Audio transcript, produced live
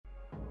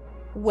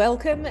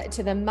Welcome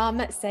to the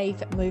Mum Safe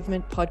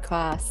Movement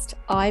podcast.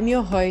 I'm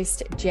your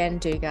host, Jen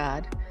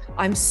Dugard.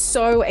 I'm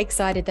so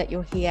excited that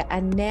you're here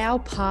and now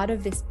part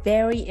of this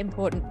very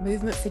important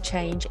movement for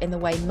change in the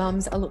way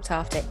mums are looked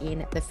after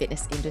in the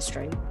fitness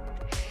industry.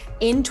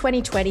 In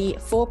 2020,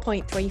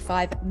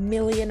 4.35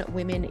 million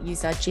women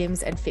used our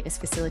gyms and fitness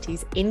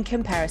facilities in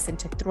comparison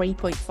to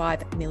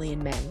 3.5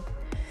 million men.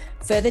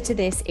 Further to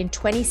this, in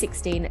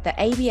 2016, the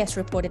ABS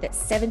reported that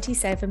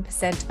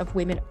 77% of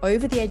women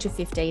over the age of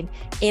 15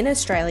 in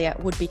Australia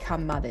would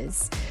become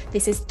mothers.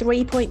 This is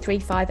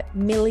 3.35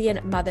 million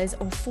mothers,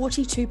 or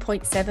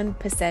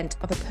 42.7%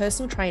 of a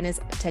personal trainer's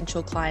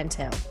potential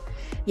clientele.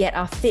 Yet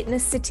our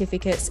fitness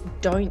certificates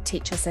don't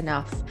teach us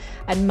enough,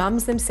 and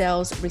mums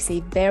themselves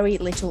receive very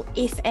little,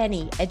 if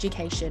any,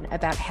 education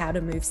about how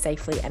to move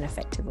safely and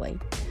effectively.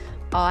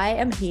 I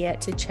am here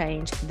to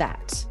change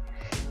that.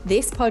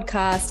 This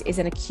podcast is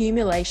an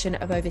accumulation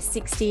of over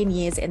 16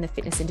 years in the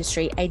fitness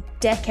industry, a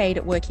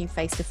decade working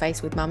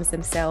face-to-face with mums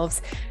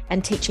themselves,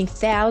 and teaching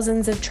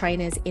thousands of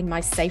trainers in my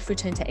Safe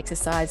Return to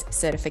Exercise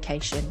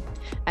certification.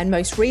 And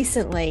most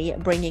recently,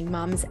 bringing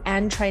mums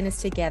and trainers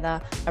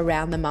together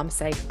around the Mum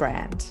Safe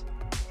brand.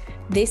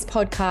 This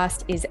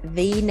podcast is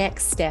the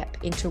next step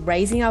into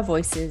raising our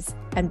voices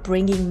and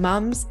bringing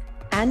mums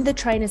and the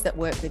trainers that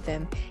work with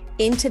them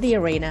into the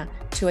arena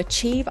to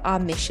achieve our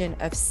mission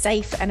of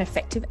safe and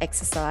effective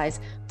exercise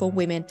for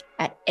women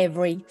at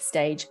every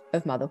stage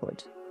of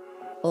motherhood.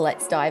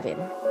 Let's dive in.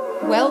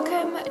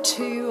 Welcome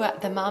to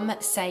the Mum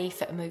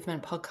Safe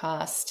Movement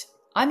podcast.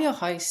 I'm your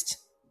host,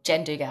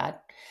 Jen Dugard,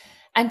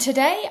 and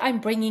today I'm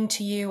bringing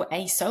to you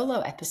a solo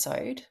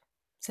episode,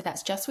 so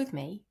that's just with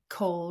me,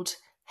 called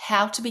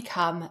How to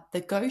Become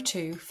the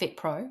Go-To Fit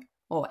Pro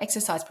or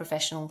Exercise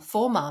Professional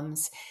for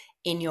Mums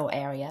in Your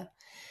Area.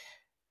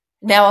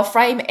 Now, I'll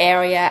frame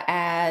area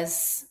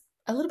as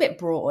a little bit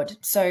broad.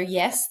 So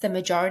yes, the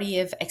majority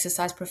of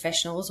exercise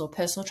professionals or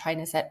personal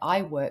trainers that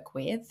I work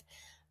with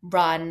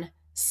run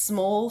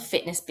small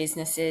fitness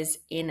businesses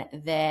in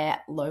their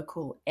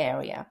local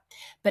area.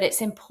 But it's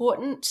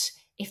important,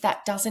 if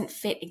that doesn't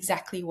fit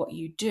exactly what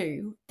you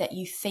do, that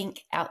you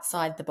think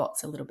outside the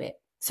box a little bit.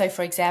 So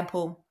for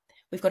example,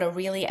 we've got a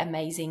really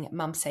amazing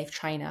mum safe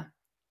trainer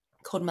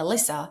called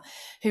Melissa,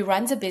 who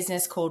runs a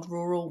business called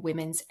Rural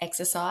Women's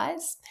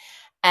Exercise.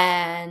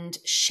 And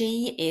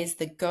she is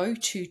the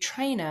go-to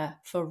trainer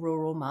for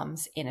rural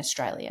mums in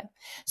Australia.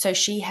 So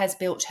she has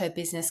built her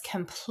business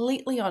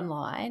completely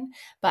online,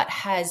 but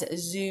has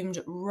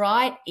zoomed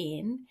right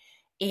in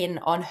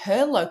on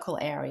her local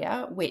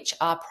area, which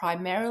are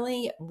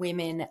primarily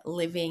women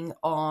living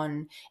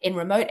in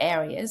remote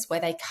areas where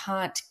they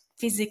can't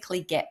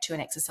physically get to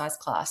an exercise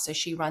class. So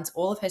she runs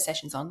all of her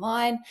sessions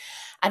online.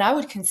 And I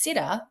would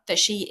consider that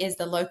she's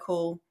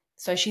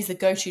the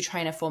go-to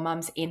trainer for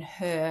mums in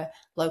her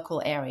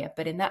local area.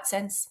 But in that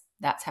sense,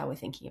 that's how we're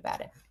thinking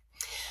about it.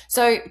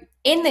 So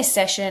in this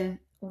session,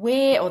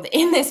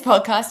 in this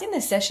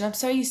session, I'm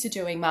so used to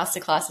doing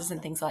masterclasses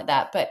and things like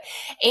that. But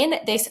in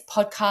this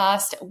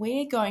podcast,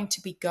 we're going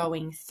to be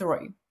going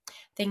through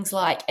things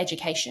like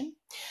education,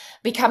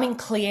 becoming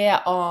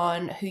clear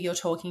on who you're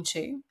talking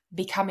to,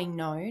 becoming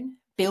known,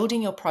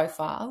 building your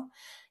profile,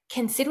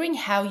 considering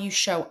how you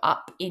show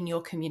up in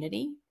your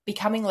community,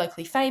 becoming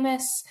locally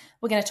famous.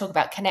 We're going to talk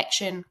about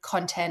connection,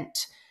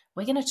 content.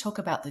 We're going to talk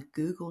about the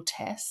Google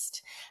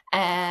test,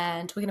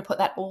 and we're going to put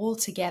that all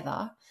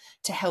together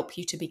to help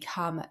you to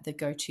become the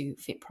go-to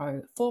Fit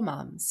Pro for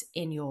mums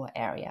in your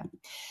area.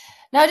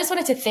 Now, I just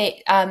wanted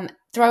to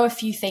throw a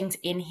few things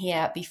in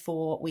here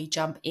before we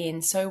jump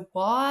in. So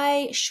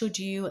why should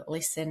you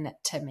listen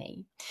to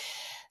me?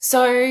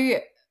 So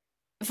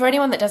for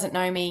anyone that doesn't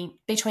know me,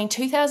 between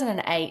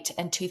 2008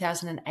 and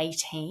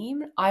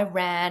 2018, I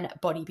ran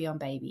Body Beyond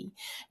Baby.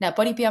 Now,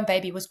 Body Beyond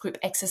Baby was group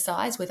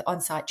exercise with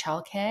on-site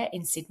childcare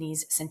in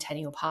Sydney's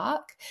Centennial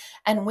Park,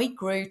 and we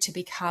grew to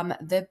become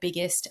the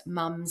biggest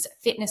mums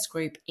fitness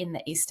group in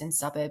the eastern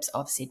suburbs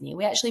of Sydney.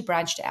 We actually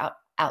branched out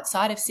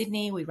outside of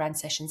Sydney. We ran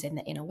sessions in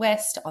the inner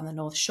west, on the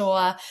North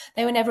Shore.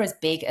 They were never as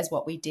big as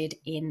what we did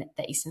in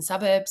the eastern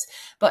suburbs,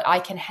 but I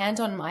can hand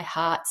on my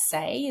heart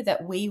say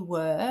that we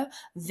were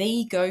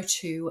the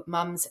go-to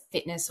mums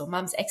fitness or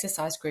mums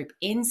exercise group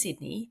in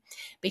Sydney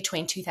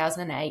between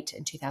 2008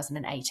 and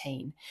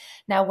 2018.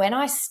 Now, when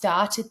I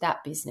started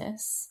that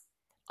business,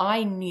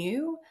 I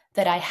knew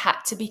that I had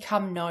to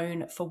become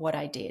known for what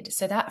I did.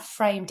 So that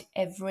framed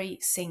every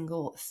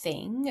single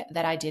thing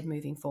that I did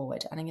moving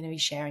forward. And I'm going to be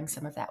sharing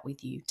some of that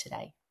with you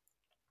today.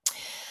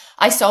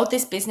 I sold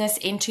this business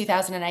in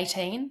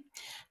 2018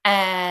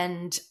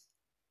 and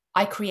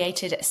I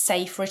created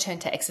Safe Return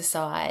to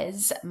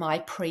Exercise, my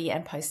pre-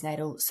 and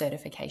postnatal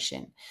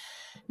certification.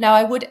 Now,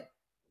 I would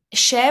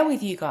share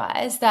with you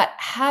guys that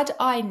had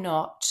I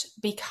not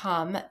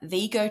become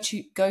the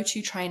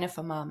go-to trainer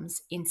for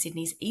mums in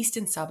Sydney's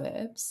eastern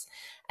suburbs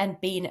and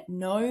been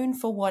known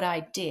for what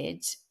I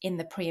did in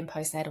the pre- and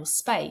postnatal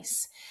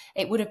space,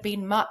 it would have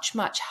been much,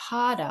 much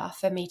harder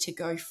for me to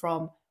go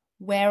from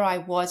where I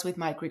was with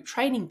my group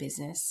training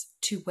business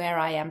to where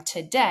I am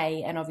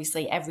today, and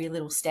obviously every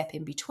little step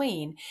in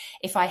between,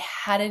 if I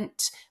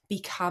hadn't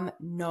become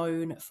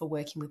known for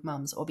working with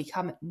mums or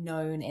become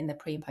known in the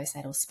pre and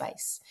postnatal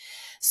space.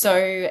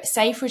 So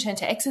Safe Return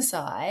to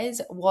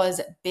Exercise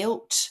was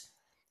built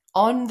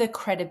on the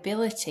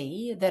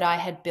credibility that I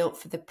had built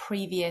for the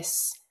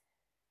previous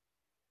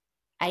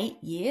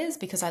 8 years,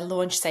 because I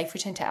launched Safe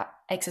Return to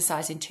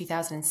Exercise in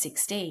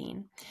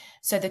 2016.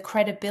 So the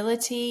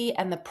credibility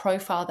and the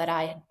profile that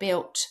I had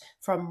built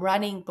from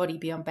running Body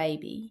Beyond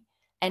Baby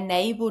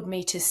enabled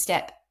me to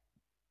step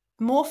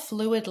more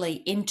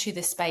fluidly into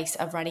the space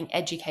of running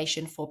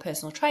education for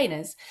personal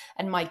trainers.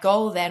 And my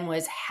goal then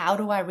was, how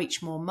do I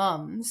reach more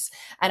mums?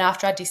 And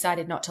after I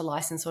decided not to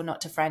license or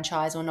not to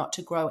franchise or not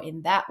to grow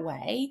in that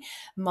way,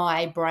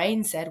 my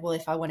brain said, well,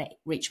 if I want to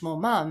reach more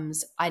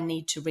mums, I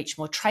need to reach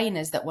more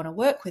trainers that want to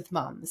work with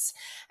mums.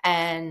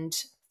 And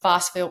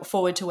fast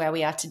forward to where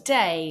we are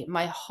today,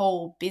 my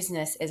whole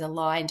business is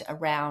aligned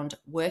around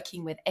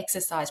working with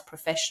exercise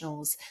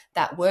professionals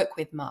that work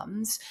with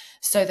mums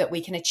so that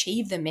we can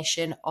achieve the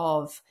mission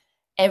of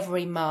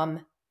every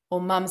mum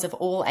or mums of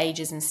all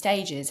ages and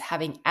stages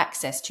having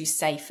access to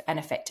safe and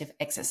effective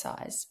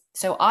exercise.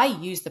 So I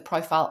used the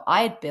profile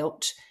I had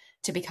built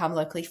to become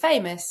locally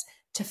famous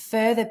to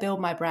further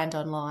build my brand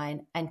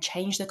online and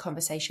change the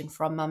conversation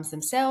from mums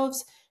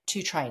themselves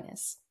to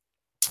trainers.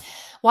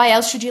 Why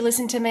else should you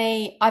listen to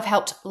me? I've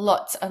helped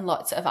lots and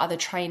lots of other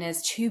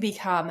trainers to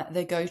become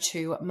the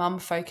go-to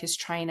mum-focused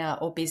trainer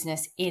or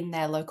business in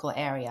their local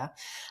area.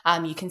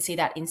 You can see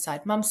that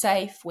inside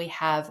MumSafe. We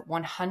have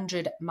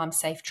 100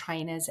 MumSafe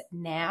trainers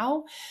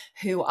now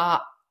who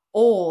are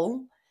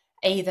all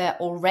either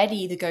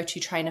already the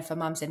go-to trainer for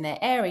mums in their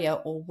area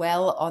or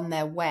well on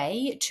their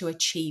way to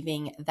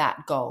achieving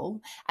that goal.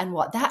 And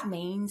what that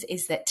means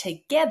is that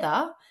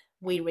together,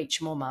 we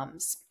reach more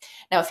mums.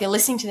 Now, if you're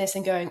listening to this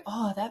and going,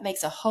 oh, that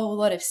makes a whole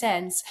lot of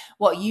sense,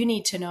 what you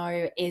need to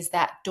know is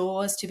that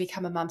doors to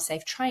become a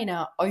MumSafe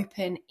trainer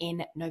open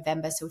in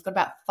November. So we've got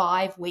about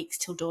 5 weeks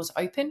till doors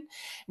open.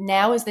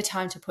 Now is the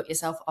time to put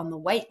yourself on the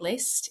wait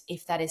list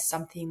if that is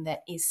something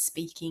that is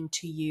speaking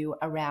to you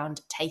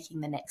around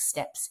taking the next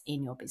steps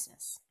in your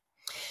business.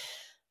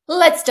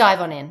 Let's dive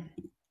on in.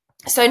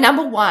 So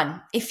number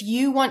one, if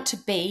you want to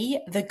be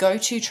the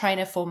go-to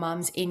trainer for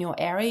mums in your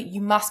area, you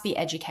must be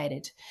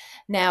educated.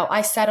 Now,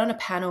 I sat on a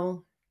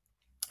panel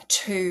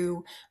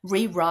to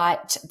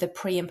rewrite the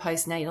pre and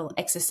postnatal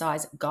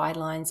exercise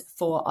guidelines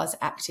for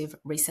AusActive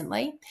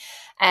recently.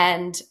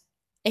 And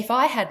if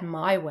I had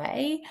my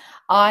way,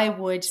 I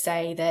would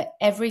say that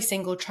every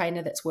single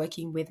trainer that's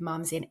working with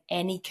mums in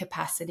any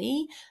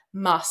capacity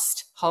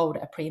must hold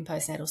a pre and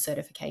postnatal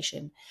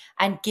certification.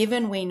 And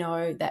given we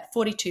know that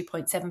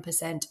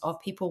 42.7%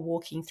 of people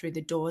walking through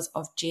the doors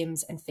of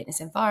gyms and fitness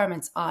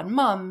environments are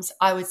mums,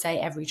 I would say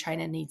every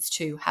trainer needs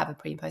to have a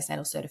pre and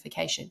postnatal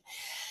certification.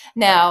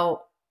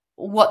 Now,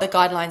 what the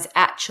guidelines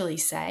actually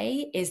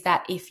say is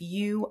that if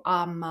you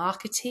are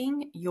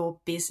marketing your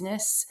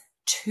business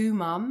to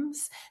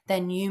mums,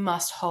 then you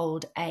must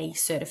hold a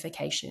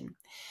certification.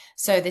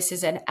 So this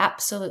is an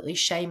absolutely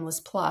shameless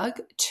plug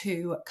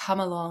to come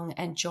along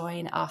and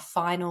join our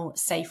final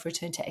Safe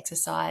Return to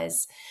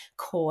Exercise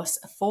course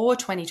for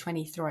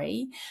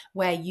 2023,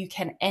 where you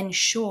can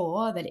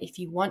ensure that if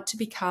you want to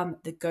become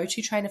the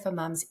go-to trainer for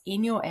mums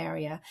in your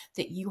area,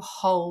 that you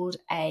hold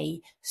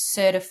a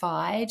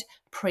certified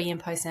pre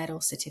and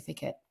postnatal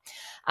certificate.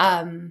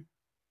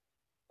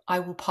 I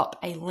will pop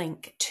a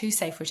link to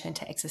Safe Return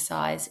to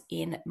Exercise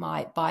in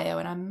my bio,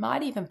 and I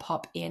might even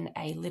pop in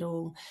a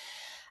little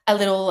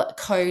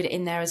code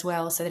in there as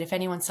well, so that if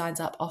anyone signs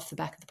up off the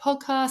back of the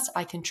podcast,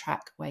 I can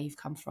track where you've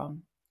come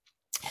from.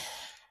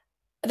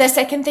 The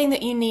second thing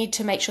that you need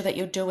to make sure that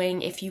you're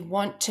doing if you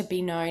want to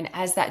be known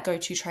as that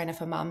go-to trainer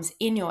for mums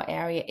in your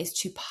area is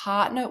to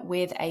partner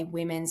with a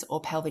women's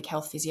or pelvic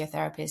health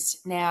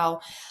physiotherapist.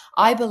 Now,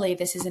 I believe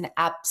this is an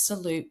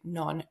absolute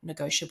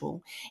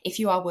non-negotiable. If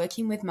you are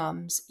working with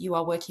mums, you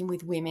are working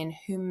with women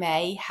who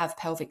may have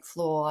pelvic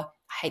floor,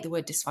 I hate the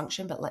word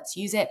dysfunction, but let's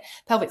use it.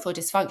 Pelvic floor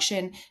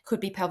dysfunction could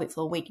be pelvic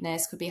floor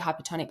weakness, could be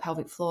hypertonic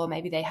pelvic floor.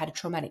 Maybe they had a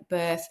traumatic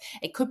birth.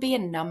 It could be a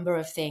number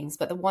of things.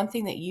 But the one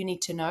thing that you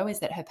need to know is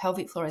that her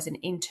pelvic floor is an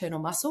internal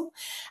muscle.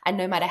 And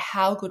no matter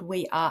how good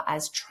we are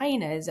as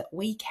trainers,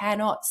 we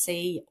cannot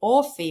see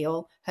or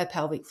feel her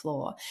pelvic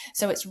floor.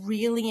 So it's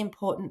really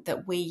important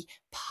that we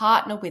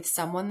partner with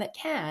someone that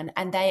can,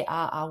 and they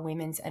are our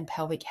women's and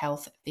pelvic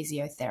health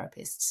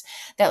physiotherapists.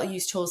 They'll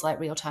use tools like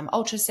real-time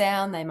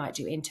ultrasound. They might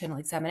do internal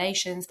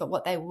examinations, but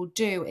what they will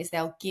do is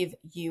they'll give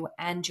you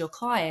and your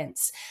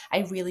clients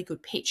a really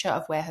good picture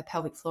of where her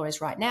pelvic floor is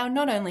right now.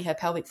 Not only her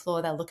pelvic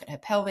floor, they'll look at her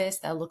pelvis,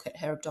 they'll look at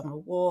her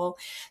abdominal wall,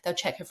 they'll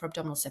check her for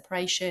abdominal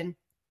separation.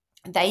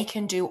 They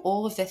can do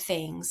all of the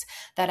things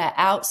that are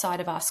outside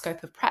of our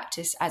scope of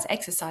practice as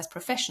exercise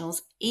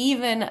professionals,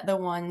 even the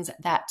ones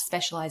that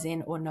specialize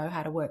in or know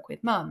how to work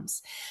with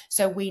mums.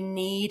 So we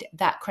need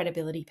that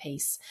credibility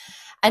piece.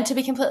 And to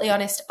be completely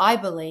honest, I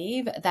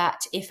believe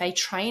that if a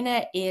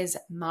trainer is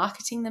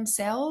marketing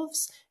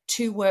themselves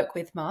to work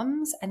with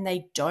mums and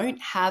they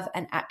don't have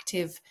an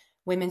active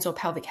women's or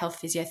pelvic health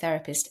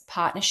physiotherapist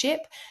partnership,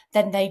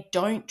 then they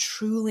don't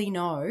truly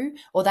know,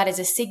 or that is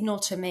a signal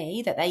to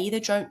me that they either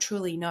don't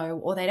truly know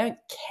or they don't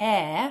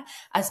care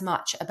as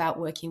much about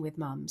working with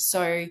mums.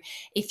 So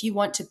if you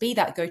want to be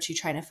that go-to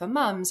trainer for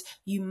mums,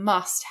 you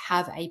must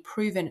have a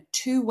proven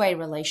two-way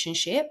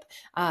relationship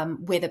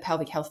with a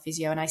pelvic health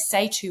physio. And I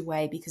say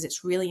two-way because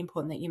it's really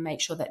important that you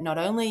make sure that not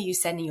only are you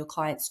sending your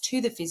clients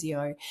to the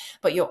physio,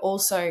 but you're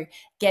also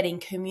getting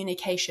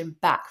communication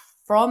back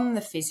from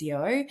the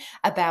physio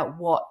about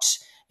what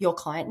your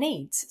client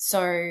needs.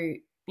 So,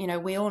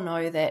 we all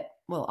know that,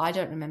 well, I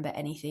don't remember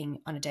anything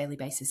on a daily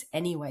basis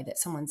anyway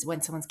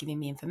when someone's giving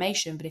me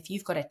information. But if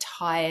you've got a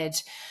tired,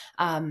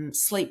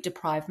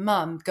 sleep-deprived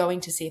mum going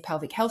to see a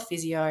pelvic health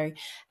physio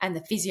and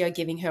the physio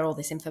giving her all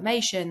this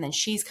information, then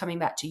she's coming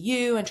back to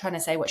you and trying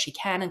to say what she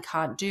can and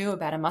can't do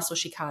about a muscle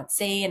she can't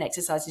see and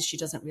exercises she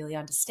doesn't really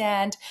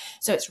understand.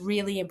 So it's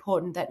really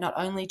important that not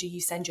only do you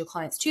send your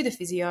clients to the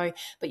physio,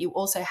 but you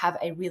also have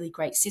a really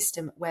great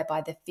system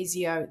whereby the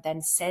physio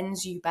then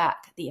sends you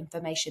back the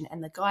information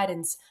and the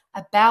guidance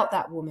about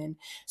that woman,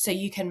 so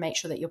you can make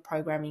sure that you're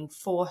programming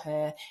for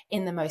her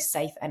in the most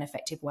safe and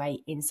effective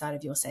way inside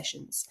of your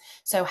sessions.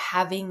 So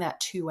having that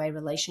two-way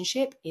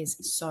relationship is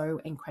so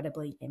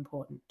incredibly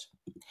important.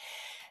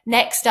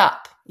 Next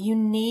up, you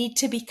need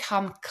to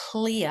become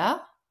clear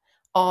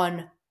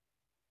on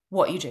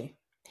what you do.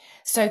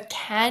 So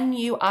can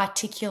you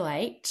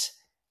articulate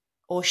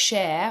or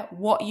share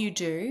what you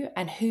do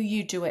and who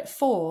you do it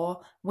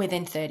for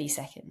within 30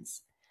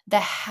 seconds? The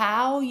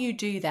how you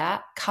do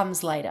that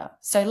comes later.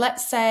 So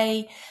let's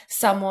say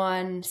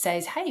someone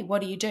says, hey,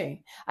 what do you do?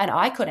 And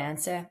I could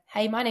answer,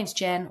 hey, my name's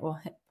Jen,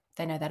 or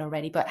they know that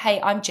already, but hey,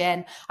 I'm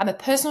Jen. I'm a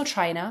personal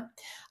trainer.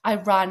 I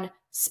run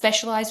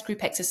specialized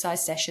group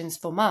exercise sessions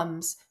for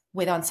mums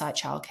with on-site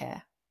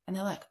childcare. And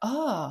they're like,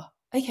 oh,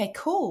 okay,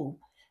 cool.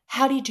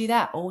 How do you do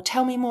that? Or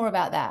tell me more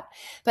about that.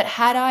 But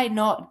had I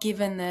not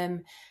given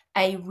them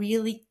a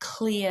really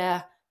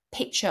clear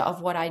picture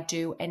of what I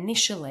do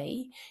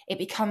initially, it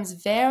becomes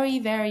very,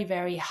 very,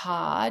 very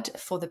hard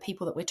for the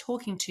people that we're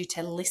talking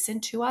to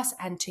listen to us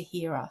and to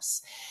hear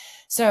us.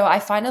 So I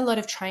find a lot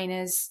of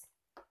trainers,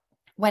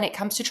 when it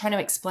comes to trying to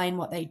explain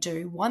what they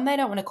do, one, they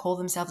don't want to call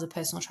themselves a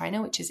personal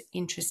trainer, which is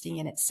interesting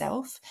in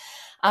itself,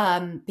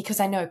 because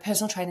I know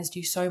personal trainers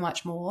do so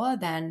much more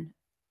than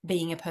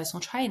being a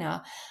personal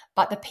trainer,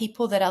 but the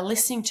people that are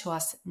listening to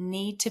us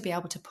need to be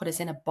able to put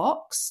us in a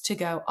box to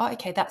go, oh,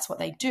 okay, that's what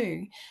they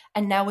do.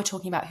 And now we're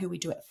talking about who we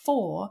do it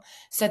for.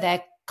 So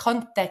they're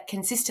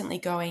consistently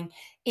going,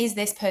 is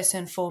this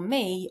person for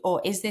me, or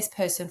is this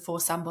person for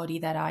somebody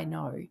that I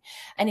know?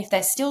 And if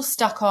they're still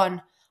stuck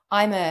on,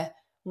 I'm a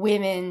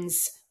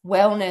women's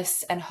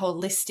wellness and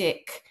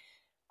holistic,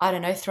 I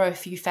don't know, throw a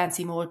few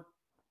fancy more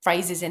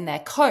phrases in their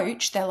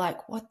coach, they're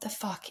like, what the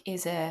fuck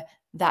is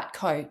that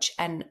coach,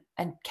 and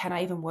can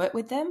I even work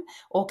with them,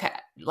 or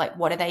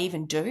what do they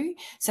even do?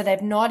 So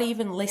they've not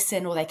even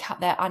listened, or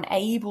they're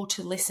unable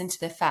to listen to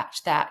the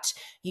fact that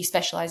you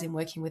specialize in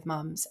working with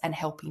mums and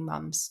helping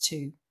mums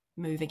to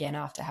move again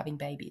after having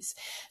babies.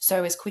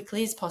 So as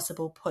quickly as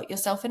possible, put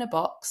yourself in a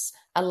box,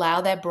 allow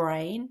their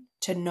brain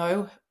to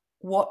know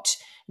what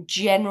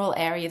general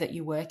area that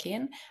you work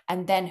in,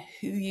 and then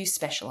who you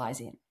specialize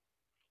in.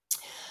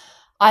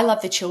 I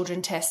love the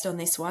children test on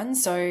this one.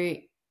 So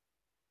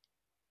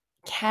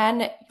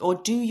can or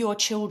do your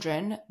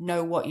children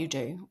know what you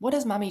do? What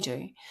does mummy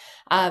do?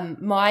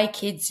 My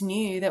kids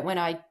knew that when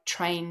I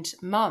trained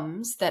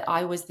mums that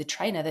I was the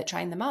trainer that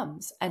trained the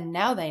mums. And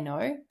now they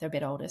know, they're a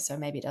bit older, so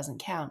maybe it doesn't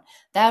count.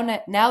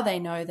 Now they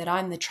know that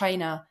I'm the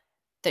trainer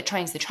that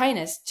trains the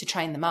trainers to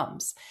train the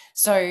mums.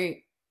 So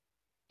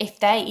if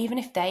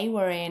they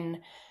were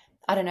in,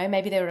 I don't know,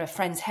 maybe they were at a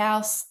friend's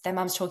house, their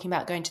mum's talking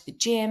about going to the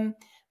gym,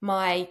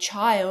 my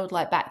child,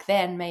 like back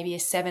then, maybe a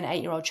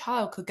 7-8-year-old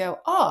child could go,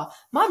 oh,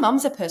 my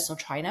mum's a personal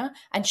trainer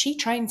and she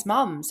trains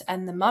mums.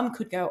 And the mum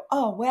could go,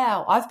 oh,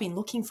 wow, I've been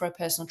looking for a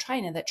personal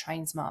trainer that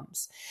trains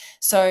mums.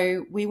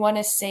 So we want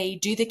to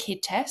do the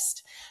kid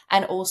test,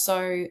 and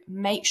also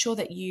make sure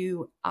that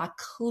you are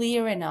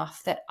clear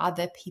enough that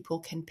other people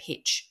can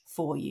pitch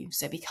for you.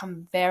 So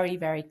become very,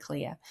 very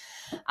clear.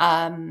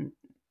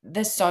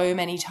 There's so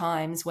many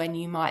times when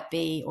you might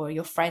be, or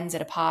your friends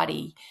at a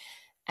party,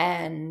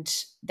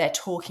 and they're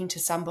talking to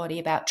somebody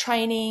about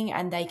training,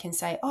 and they can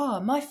say,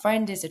 oh, my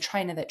friend is a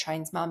trainer that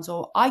trains mums,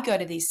 or I go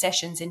to these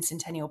sessions in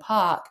Centennial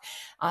Park,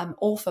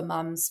 all for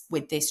mums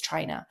with this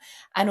trainer.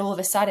 And all of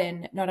a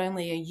sudden, not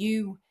only are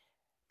you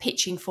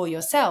pitching for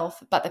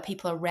yourself, but the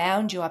people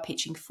around you are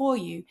pitching for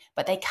you,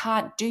 but they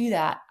can't do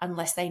that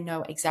unless they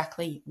know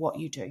exactly what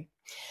you do.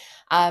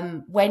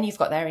 When you've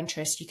got their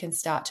interest, you can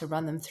start to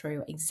run them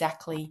through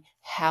exactly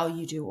how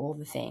you do all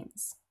the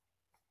things.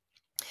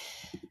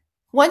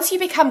 Once you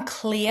become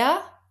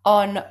clear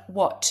on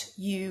what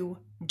you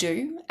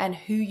do and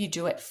who you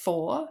do it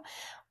for,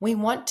 we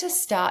want to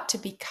start to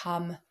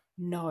become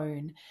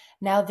known.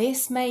 Now,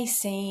 this may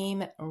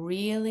seem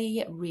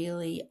really,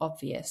 really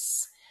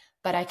obvious,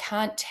 but I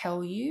can't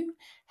tell you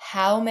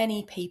how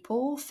many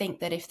people think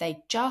that if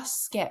they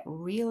just get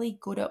really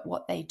good at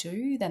what they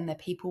do, then the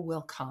people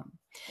will come?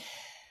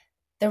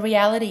 The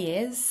reality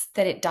is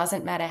that it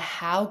doesn't matter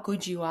how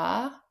good you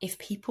are. If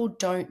people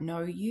don't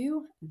know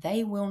you,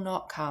 they will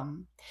not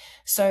come.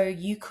 So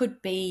you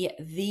could be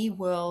the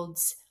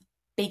world's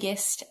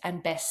biggest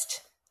and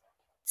best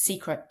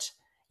secret.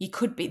 You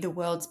could be the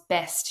world's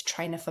best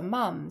trainer for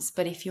mums,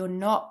 but if you're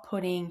not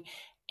putting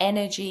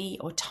energy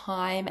or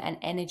time and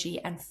energy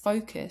and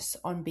focus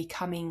on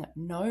becoming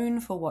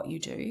known for what you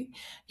do,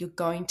 you're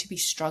going to be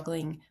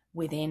struggling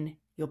within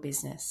your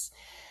business.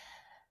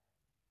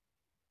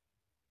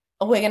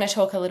 We're going to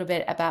talk a little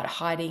bit about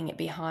hiding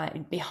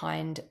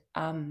behind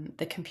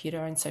the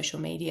computer and social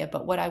media.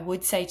 But what I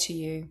would say to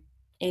you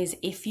is,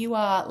 if you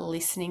are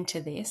listening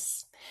to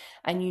this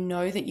and you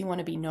know that you want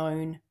to be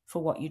known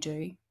for what you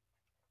do,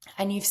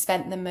 and you've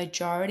spent the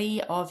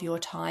majority of your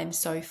time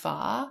so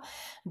far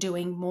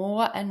doing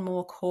more and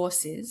more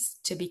courses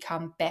to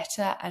become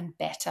better and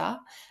better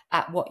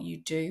at what you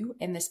do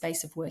in the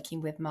space of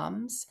working with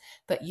mums,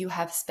 but you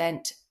have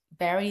spent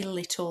very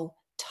little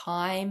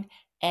time,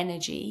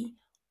 energy,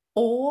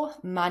 or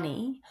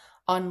money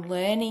on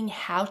learning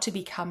how to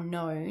become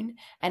known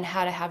and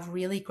how to have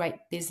really great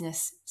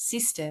business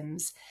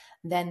systems,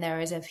 then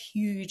there is a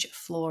huge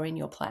flaw in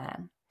your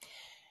plan.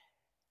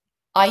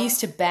 I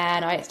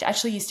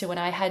actually used to, when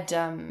I had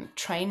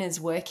trainers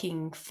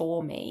working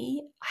for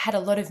me, I had a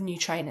lot of new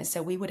trainers.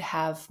 So we would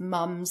have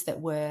mums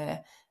that were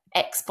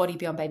ex Body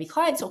Beyond Baby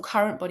clients or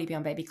current Body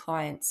Beyond Baby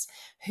clients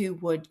who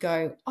would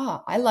go,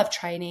 oh, I love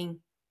training.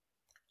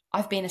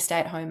 I've been a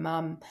stay-at-home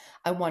mum.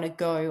 I want to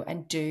go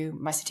and do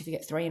my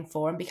certificate 3 and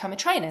 4 and become a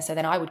trainer. So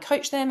then I would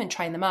coach them and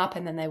train them up,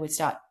 and then they would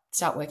start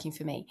working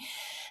for me.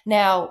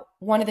 Now,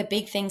 one of the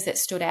big things that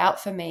stood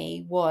out for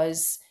me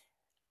was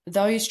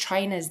those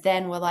trainers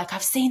then were like,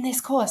 I've seen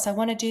this course, I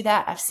want to do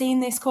that. I've seen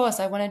this course,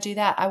 I want to do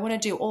that. I want to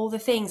do all the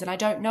things, and I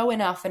don't know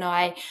enough, and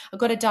I've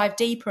got to dive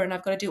deeper, and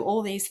I've got to do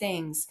all these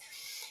things.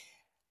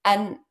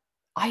 And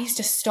I used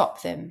to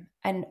stop them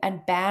and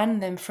ban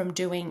them from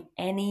doing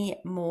any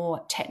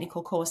more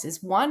technical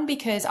courses. 1,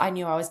 because I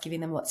knew I was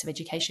giving them lots of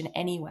education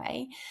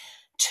anyway.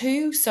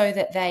 2, so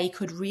that they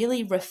could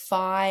really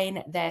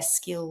refine their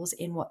skills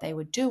in what they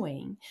were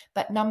doing.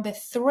 But number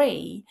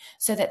 3,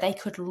 so that they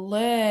could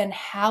learn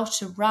how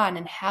to run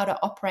and how to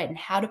operate and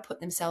how to put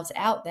themselves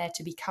out there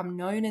to become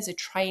known as a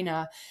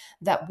trainer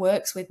that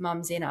works with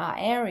mums in our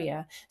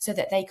area, so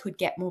that they could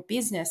get more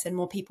business and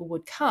more people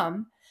would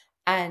come.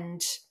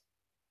 And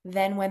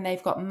then when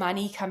they've got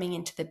money coming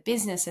into the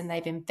business and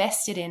they've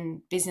invested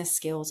in business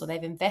skills, or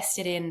they've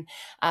invested in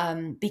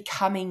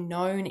becoming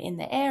known in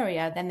the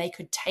area, then they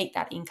could take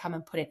that income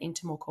and put it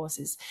into more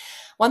courses.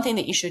 One thing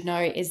that you should know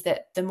is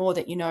that the more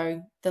that you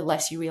know, the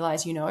less you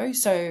realize you know.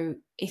 So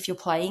if you're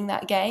playing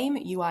that game,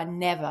 you are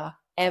never,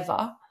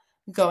 ever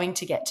going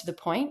to get to the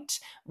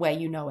point where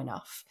you know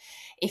enough.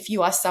 If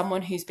you are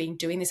someone who's been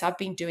doing this, I've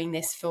been doing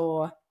this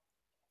for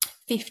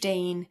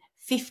 15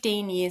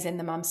 years in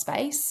the mum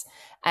space,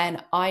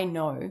 and I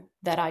know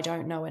that I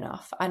don't know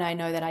enough, and I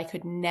know that I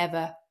could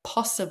never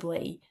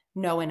possibly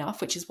know enough,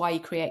 which is why you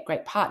create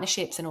great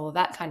partnerships and all of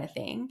that kind of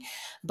thing.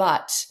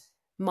 But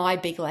my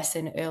big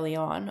lesson early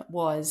on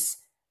was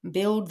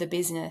build the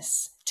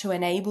business to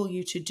enable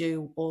you to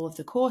do all of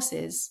the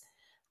courses,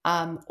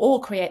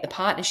 or create the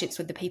partnerships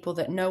with the people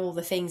that know all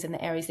the things in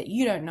the areas that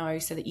you don't know,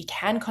 so that you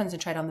can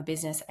concentrate on the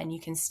business and you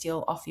can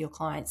still offer your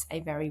clients a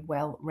very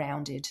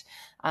well-rounded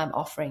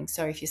offering.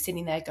 So if you're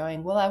sitting there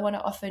going, well, I want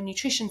to offer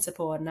nutrition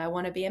support, and I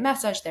want to be a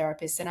massage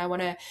therapist, and I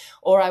want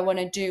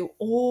to do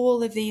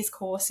all of these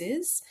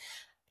courses,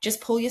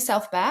 just pull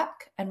yourself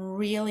back and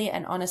really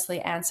and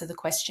honestly answer the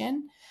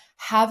question: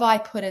 have I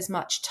put as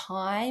much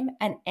time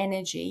and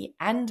energy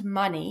and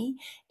money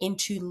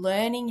into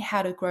learning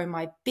how to grow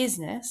my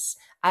business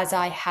as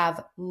I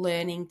have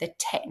learning the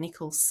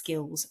technical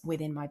skills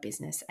within my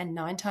business? And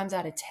 9 times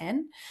out of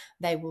 10,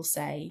 they will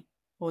say,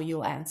 or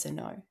you'll answer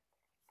no.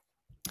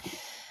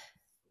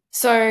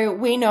 So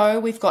we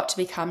know we've got to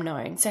become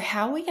known. So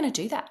how are we going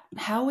to do that?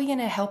 How are we going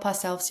to help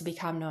ourselves to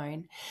become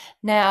known?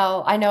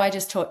 Now, I know I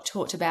just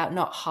talked about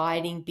not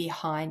hiding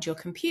behind your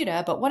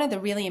computer, but one of the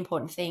really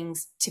important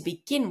things to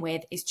begin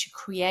with is to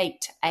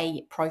create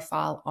a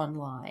profile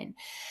online.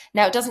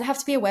 Now, it doesn't have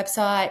to be a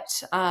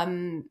website.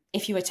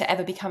 If you were to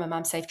ever become a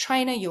MumSafe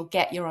trainer, you'll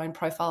get your own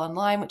profile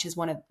online, which is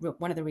one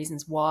of the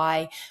reasons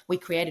why we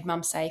created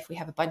MumSafe. We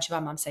have a bunch of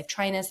our MumSafe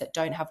trainers that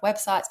don't have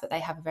websites, but they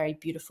have a very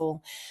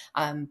beautiful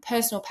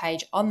personal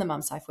page on the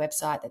MumSafe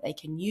website that they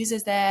can use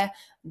as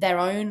their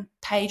own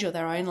page or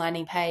their own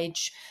landing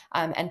page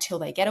until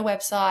they get a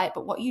website.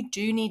 But what you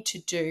do need to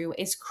do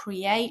is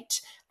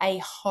create a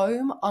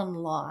home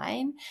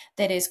online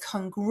that is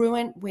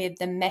congruent with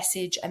the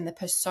message and the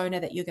persona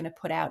that you're going to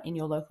put out in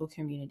your local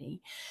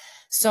community.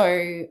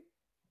 So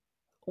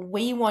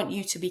we want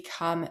you to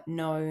become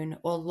known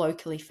or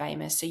locally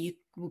famous. So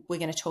we're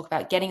going to talk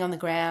about getting on the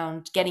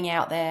ground, getting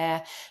out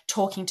there,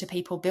 talking to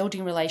people,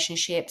 building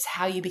relationships,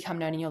 how you become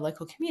known in your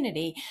local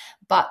community.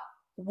 But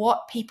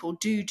what people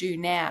do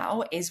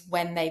now is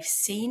when they've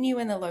seen you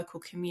in the local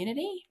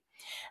community,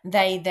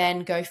 they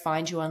then go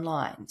find you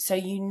online. So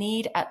you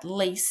need at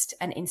least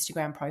an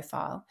Instagram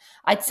profile.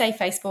 I'd say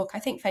Facebook. I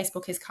think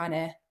Facebook is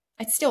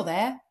it's still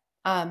there.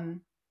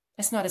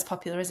 It's not as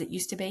popular as it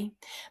used to be,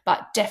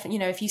 but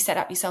definitely, if you set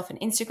up yourself an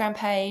Instagram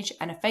page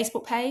and a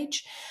Facebook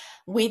page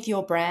with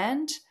your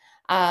brand,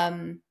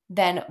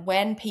 then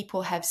when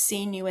people have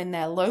seen you in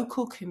their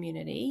local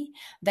community,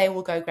 they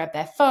will go grab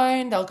their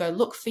phone, they'll go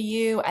look for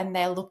you, and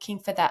they're looking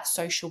for that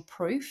social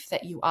proof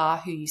that you are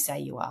who you say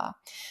you are.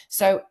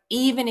 So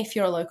even if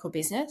you're a local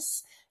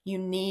business, you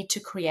need to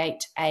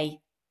create a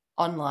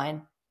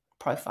online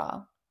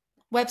profile.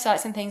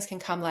 Websites and things can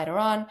come later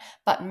on,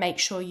 but make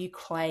sure you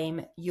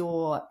claim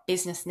your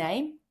business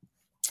name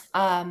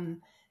and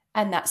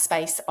that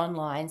space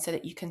online so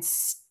that you can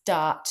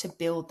start to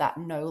build that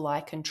know,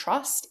 like, and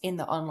trust in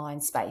the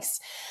online space.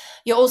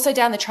 You're also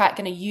down the track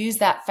going to use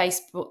that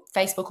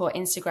Facebook or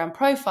Instagram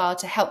profile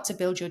to help to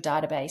build your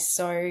database.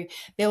 So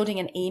building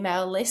an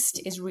email list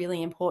is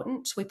really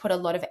important. We put a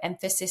lot of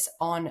emphasis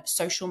on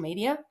social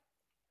media,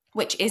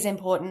 which is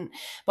important,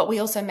 but we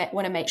also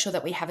want to make sure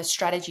that we have a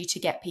strategy to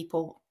get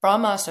people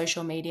from our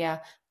social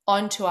media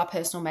onto our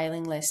personal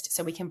mailing list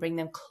so we can bring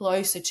them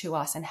closer to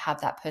us and have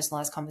that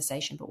personalized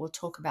conversation. But we'll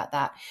talk about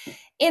that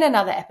in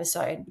another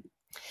episode.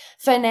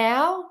 For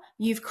now,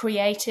 you've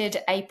created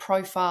a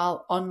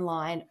profile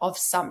online of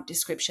some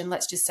description.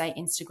 Let's just say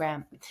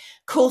Instagram.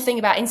 Cool thing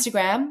about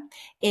Instagram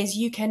is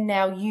you can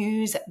now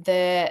use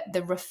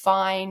the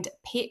refined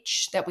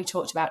pitch that we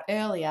talked about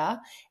earlier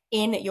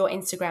in your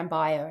Instagram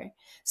bio.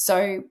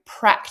 So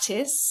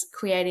practice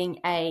creating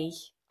I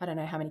don't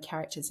know how many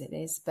characters it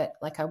is, but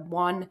like a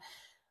one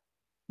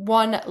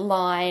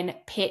line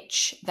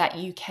pitch that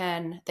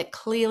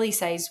clearly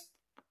says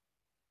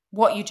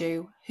what you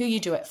do, who you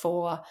do it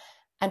for,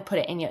 and put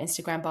it in your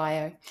Instagram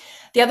bio.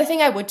 The other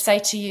thing I would say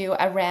to you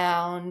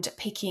around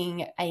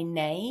picking a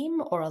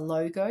name or a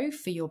logo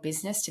for your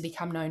business to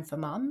become known for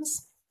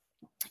mums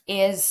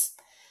is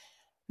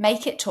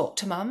make it talk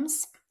to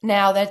mums.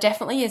 Now, there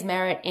definitely is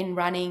merit in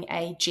running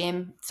a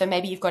gym. So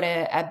maybe you've got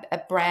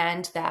a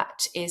brand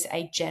that is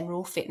a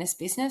general fitness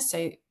business.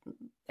 So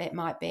it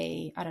might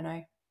be, I don't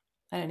know.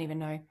 I don't even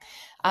know.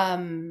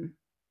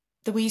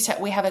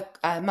 We have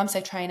a mum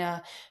safe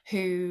trainer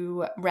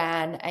who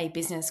ran a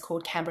business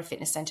called Canberra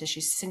Fitness Centre.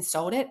 She's since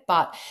sold it,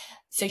 but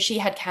so she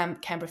had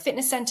Canberra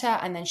Fitness Centre,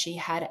 and then she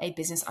had a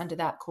business under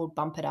that called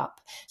Bump It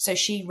Up. So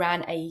she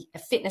ran a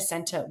fitness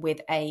centre with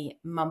a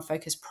mum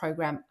focused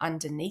program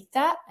underneath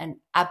that, and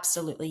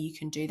absolutely you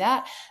can do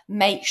that.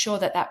 Make sure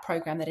that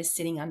program that is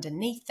sitting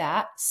underneath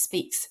that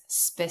speaks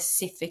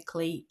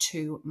specifically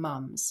to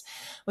mums.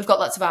 We've got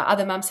lots of our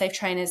other mum safe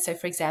trainers. So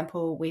for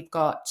example, we've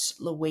got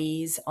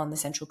Louise on the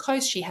Central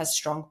Coast. She has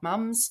Strong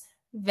Mums.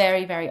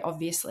 Very, very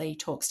obviously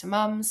talks to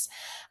mums.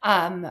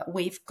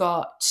 We've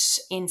got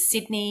in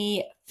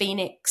Sydney,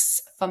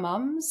 Phoenix for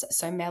Mums.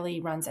 So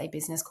Melly runs a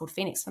business called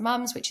Phoenix for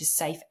Mums, which is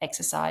safe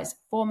exercise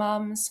for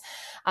mums.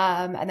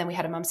 And then we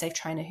had a mum safe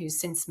trainer who's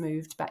since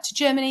moved back to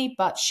Germany,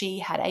 but she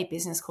had a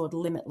business called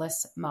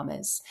Limitless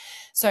Mummers.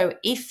 So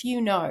if you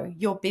know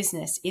your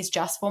business is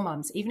just for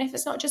mums, even if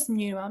it's not just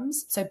new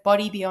mums, so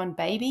Body Beyond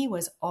Baby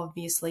was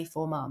obviously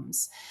for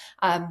mums.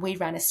 We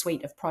ran a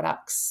suite of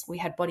products. We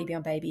had Body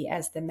Beyond Baby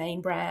as the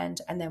main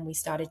brand, and then we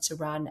started to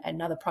run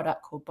another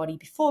product called Body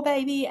Before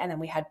Baby, and then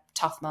we had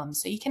Tough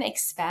Mums. So you can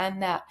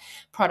expand that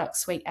product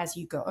suite as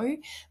you go.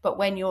 But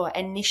when you're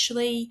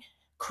initially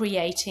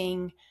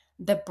creating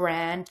the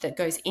brand that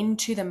goes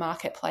into the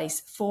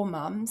marketplace for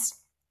mums,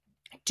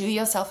 do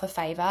yourself a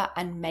favor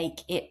and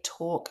make it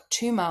talk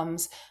to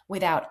mums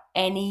without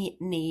any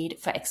need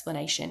for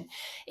explanation.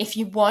 If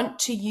you want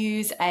to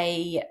use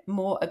a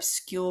more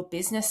obscure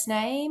business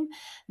name,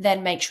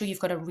 then make sure you've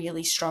got a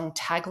really strong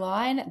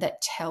tagline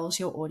that tells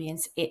your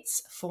audience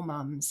it's for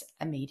mums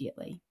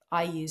immediately.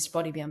 I used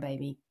Body Beyond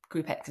Baby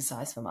group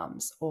exercise for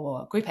mums,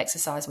 or group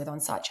exercise with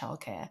on-site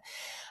childcare.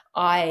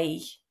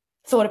 I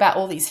thought about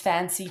all these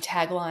fancy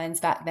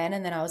taglines back then,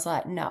 and then I was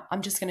like, no,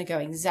 I'm just going to go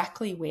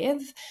exactly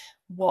with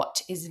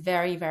what is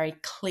very, very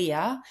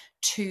clear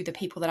to the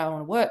people that I want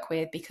to work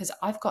with, because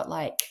I've got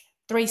like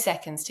 3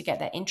 seconds to get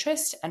their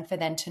interest and for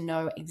them to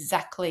know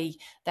exactly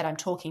that I'm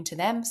talking to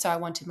them. So I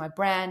wanted my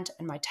brand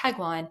and my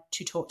tagline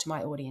to talk to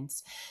my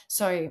audience.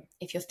 So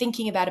if you're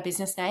thinking about a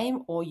business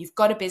name, or you've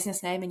got a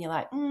business name and you're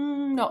like,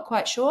 not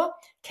quite sure,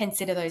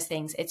 consider those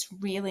things. It's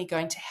really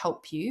going to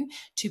help you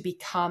to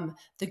become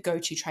the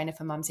go-to trainer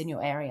for mums in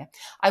your area.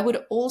 I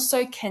would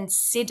also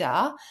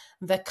consider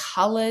the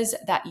colors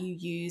that you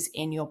use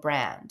in your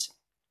brand.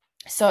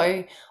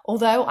 So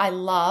although I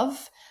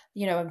love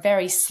a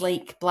very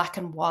sleek black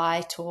and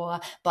white, or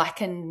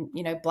black,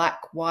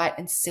 white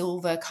and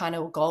silver kind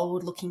of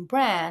gold looking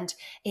brand,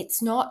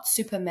 it's not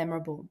super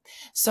memorable.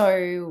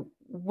 So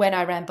when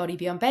I ran Body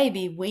Beyond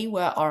Baby, we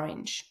were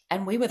orange,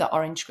 and we were the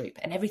orange group,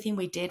 and everything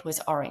we did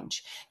was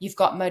orange. You've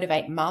got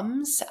Motivate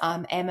Mums.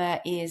 Emma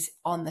is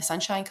on the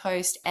Sunshine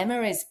Coast.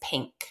 Emma is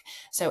pink.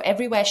 So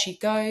everywhere she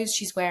goes,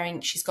 she's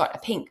got a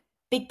pink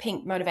big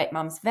pink Motivate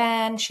Mums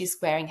van. She's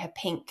wearing her a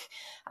pink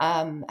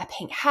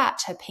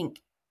hat, her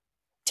pink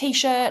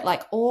t-shirt,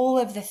 like all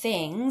of the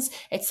things.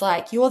 It's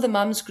like you're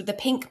the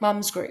pink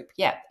mums group.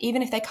 Yeah.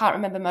 Even if they can't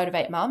remember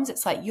Motivate Mums,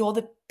 it's like you're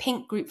the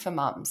pink group for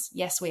mums.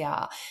 Yes, we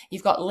are.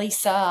 You've got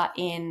Lisa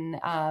in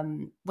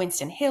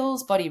Winston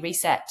Hills, Body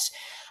Reset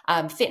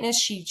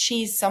Fitness.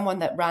 She's someone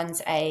that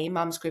runs a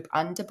mums group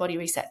under Body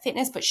Reset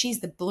Fitness, but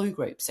she's the blue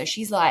group. So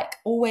she's like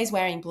always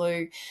wearing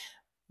blue.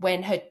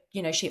 When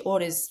she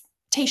orders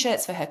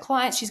t-shirts for her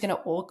clients, she's going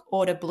to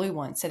order blue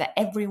ones so that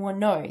everyone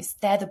knows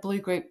they're the blue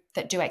group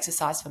that do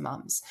exercise for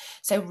mums.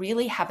 So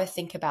really have a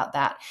think about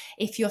that.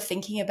 If you're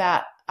thinking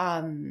about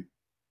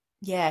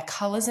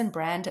colors and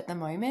brand at the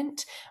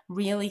moment,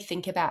 really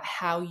think about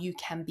how you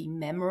can be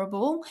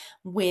memorable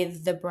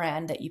with the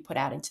brand that you put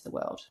out into the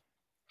world.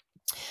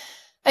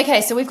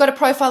 Okay, so we've got a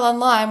profile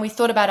online. We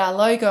thought about our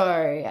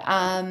logo,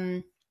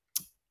 and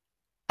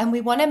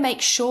we want to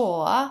make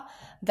sure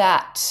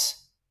that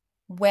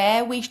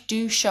where we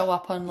do show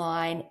up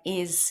online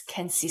is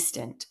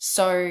consistent.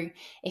 So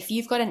if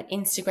you've got an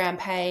Instagram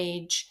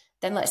page,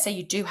 then let's say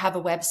you do have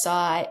a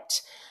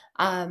website,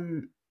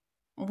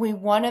 we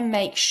want to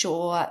make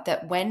sure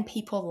that when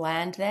people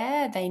land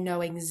there, they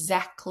know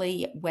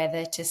exactly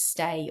whether to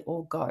stay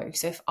or go.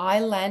 So if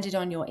I landed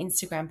on your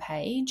Instagram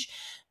page,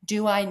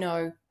 do I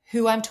know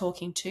who I'm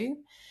talking to?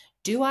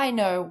 Do I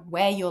know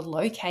where you're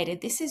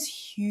located? This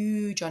is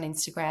huge on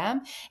Instagram.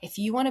 If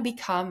you want to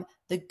become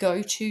the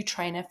go-to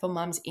trainer for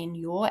mums in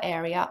your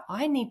area,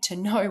 I need to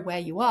know where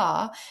you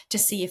are to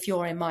see if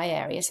you're in my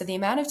area. So the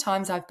amount of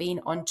times I've been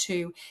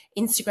onto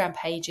Instagram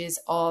pages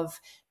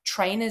of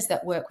trainers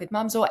that work with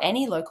mums, or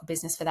any local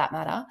business for that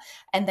matter,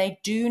 and they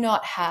do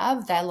not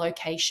have their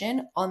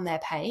location on their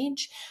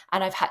page,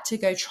 and I've had to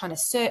go trying to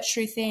search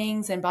through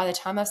things, and by the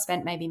time I've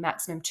spent maybe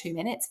maximum 2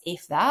 minutes,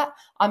 if that,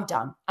 I'm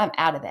done. I'm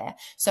out of there.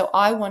 So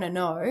I want to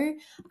know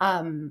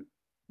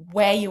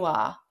where you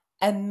are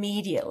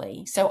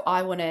immediately. So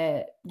I want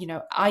to,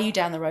 are you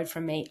down the road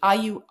from me? Are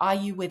you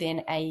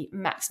within a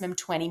maximum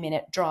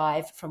 20-minute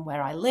drive from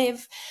where I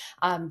live?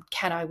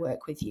 Can I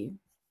work with you?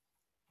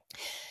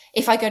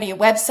 If I go to your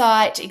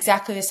website,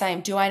 exactly the same.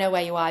 Do I know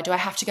where you are? Do I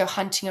have to go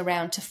hunting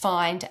around to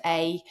find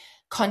a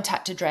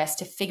contact address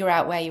to figure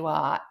out where you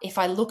are? If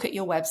I look at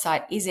your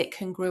website, is it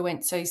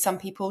congruent? So some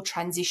people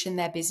transition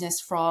their business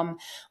from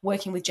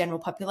working with general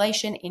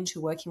population into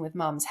working with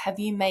mums. Have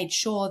you made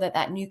sure that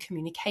that new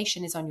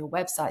communication is on your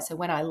website? So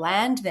when I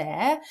land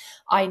there,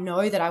 I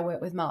know that I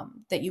work with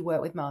that you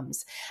work with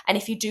mums. And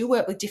if you do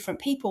work with different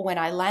people, when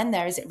I land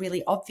there, is it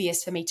really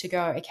obvious for me to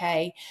go,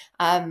 okay,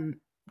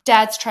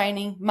 dad's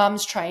training,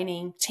 mum's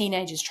training,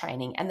 teenagers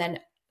training, and then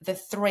the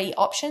 3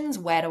 options,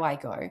 where do I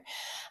go?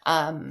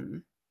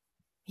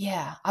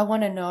 I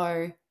want to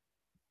know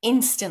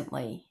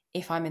instantly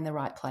if I'm in the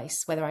right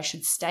place, whether I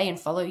should stay and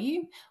follow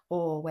you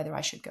or whether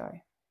I should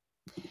go.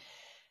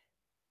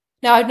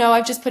 Now, I know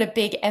I've just put a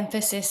big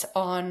emphasis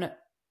on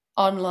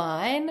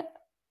online.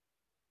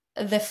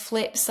 The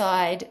flip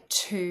side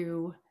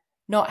to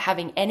not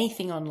having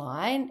anything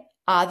online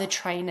are the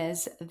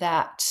trainers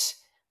that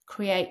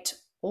create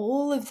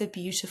all of the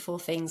beautiful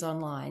things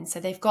online.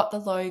 So they've got the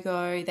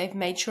logo, they've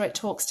made sure it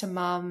talks to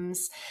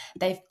mums,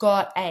 they've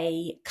got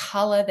a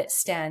color that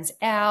stands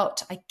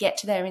out. I get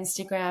to their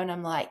Instagram and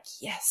I'm like,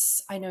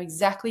 yes, I know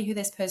exactly who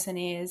this person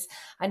is.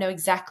 I know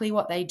exactly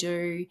what they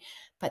do,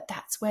 but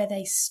that's where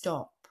they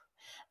stop.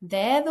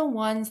 They're the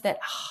ones that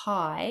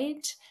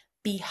hide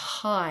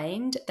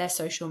behind their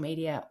social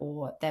media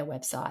or their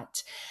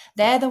website.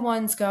 They're the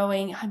ones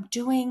going, I'm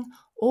doing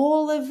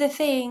all of the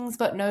things,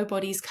 but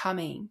nobody's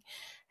coming.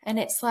 And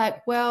it's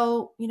like,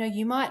 well,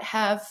 you might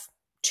have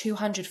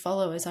 200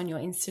 followers on your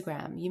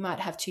Instagram. You might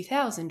have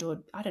 2,000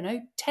 or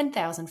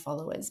 10,000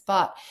 followers.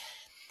 But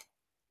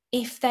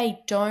if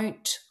they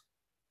don't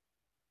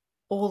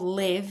all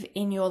live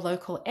in your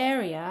local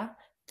area,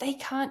 they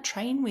can't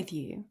train with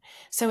you.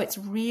 So it's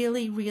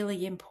really,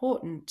 really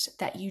important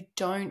that you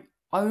don't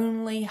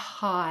only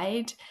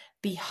hide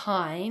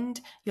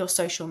behind your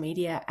social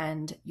media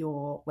and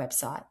your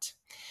website.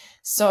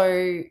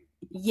 So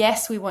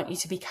yes, we want you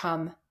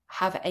to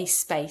have a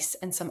space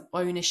and some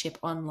ownership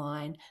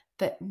online,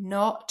 but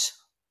not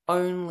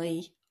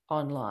only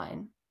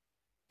online.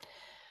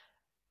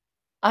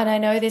 And I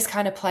know this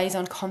kind of plays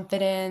on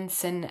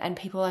confidence and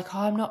people are like, oh,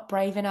 I'm not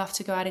brave enough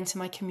to go out into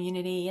my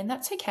community. And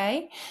that's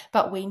okay.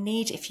 But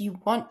if you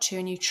want to,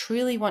 and you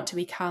truly want to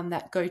become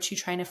that go-to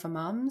trainer for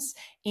mums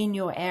in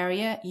your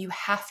area, you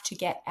have to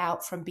get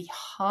out from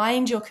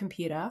behind your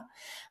computer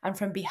and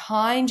from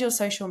behind your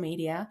social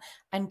media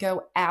and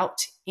go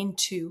out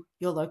into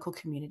your local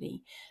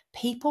community.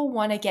 People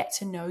want to get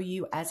to know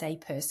you as a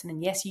person.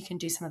 And yes, you can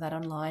do some of that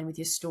online with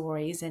your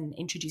stories and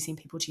introducing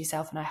people to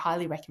yourself. And I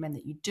highly recommend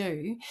that you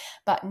do.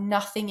 But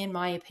nothing, in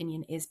my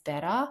opinion, is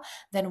better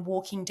than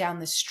walking down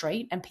the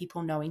street and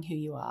people knowing who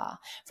you are,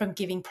 from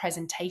giving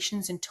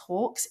presentations and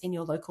talks in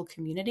your local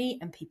community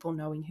and people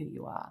knowing who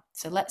you are.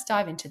 So let's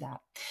dive into that.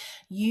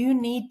 You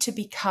need to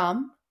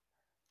become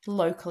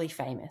locally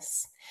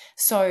famous.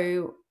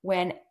 So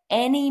when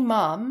any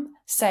mum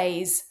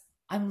says,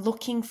 I'm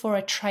looking for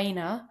a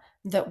trainer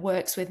that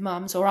works with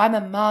mums, or I'm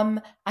a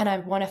mum and I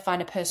want to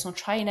find a personal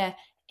trainer,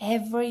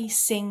 every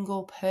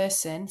single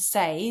person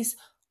says,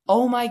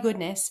 oh my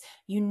goodness,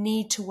 you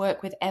need to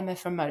work with Emma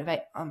from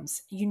Motivate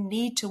Mums. You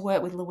need to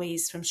work with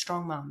Louise from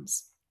Strong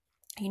Mums.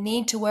 You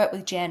need to work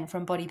with Jen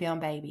from Body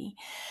Beyond Baby.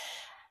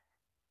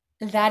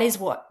 That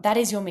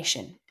is your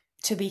mission,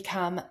 to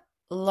become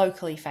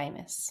locally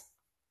famous.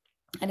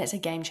 And it's a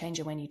game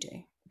changer when you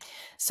do.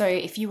 So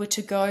if you were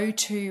to go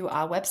to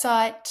our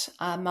website,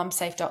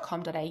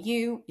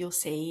 mumsafe.com.au, you'll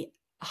see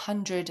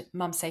 100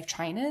 MumSafe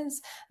trainers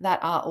that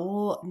are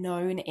all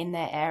known in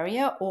their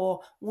area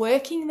or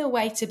working their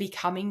way to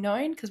becoming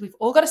known, because we've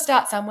all got to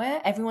start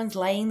somewhere. Everyone's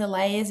laying the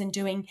layers and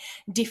doing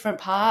different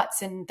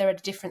parts, and they're at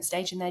a different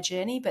stage in their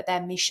journey, but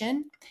their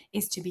mission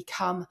is to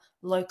become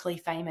locally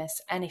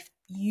famous. And if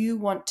you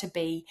want to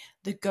be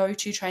the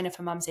go-to trainer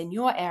for mums in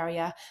your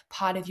area,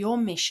 part of your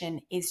mission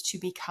is to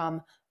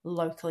become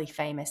locally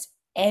famous.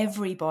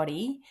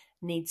 Everybody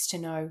needs to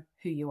know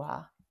who you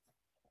are.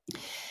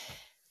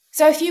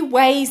 So a few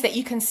ways that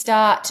you can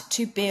start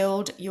to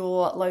build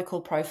your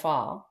local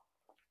profile.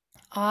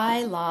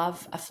 I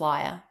love a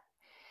flyer.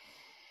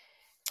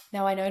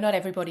 Now, I know not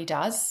everybody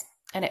does,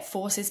 and it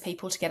forces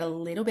people to get a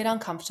little bit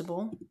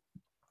uncomfortable.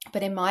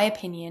 But in my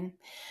opinion,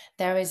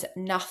 there is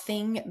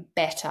nothing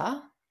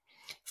better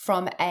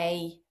from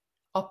an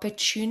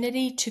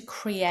opportunity to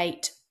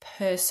create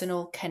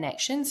personal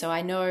connection. So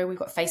I know we've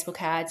got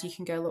Facebook ads. You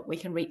can go look, we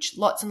can reach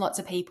lots and lots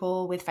of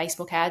people with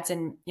Facebook ads,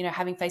 and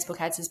having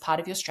Facebook ads as part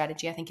of your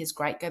strategy, I think, is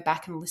great. Go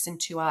back and listen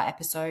to our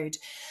episode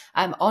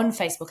on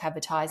Facebook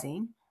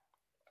advertising.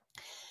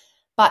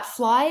 But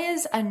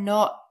flyers are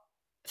not,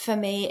 for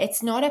me,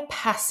 it's not a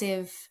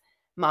passive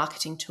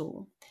marketing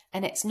tool.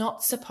 And it's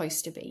not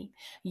supposed to be.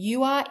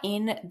 You are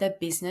in the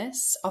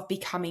business of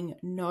becoming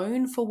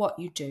known for what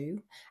you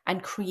do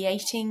and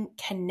creating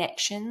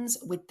connections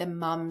with the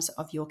mums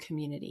of your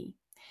community.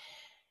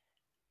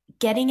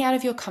 Getting out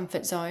of your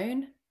comfort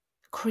zone,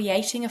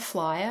 creating a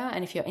flyer,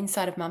 and if you're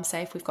inside of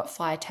MumSafe, we've got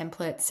flyer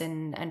templates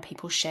and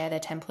people share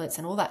their templates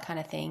and all that kind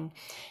of thing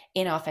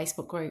in our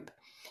Facebook group.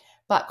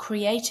 But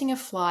creating a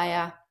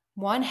flyer,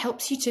 one,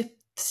 helps you to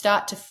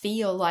start to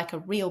feel like a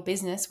real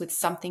business with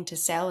something to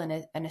sell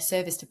and a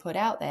service to put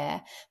out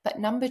there. But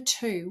number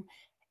two,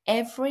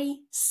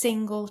 every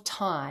single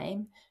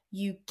time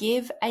you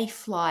give a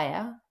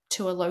flyer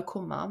to a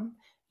local mum,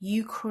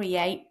 you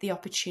create the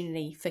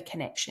opportunity for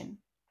connection.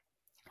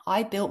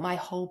 I built my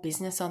whole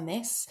business on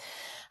this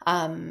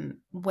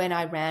when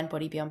I ran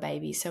Body Beyond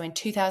Baby. So in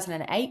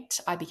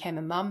 2008, I became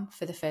a mum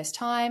for the first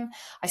time.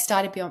 I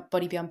started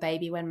Body Beyond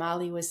Baby when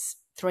Marley was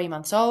 3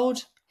 months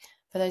old.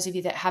 For those of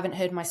you that haven't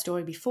heard my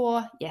story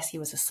before, yes, he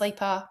was a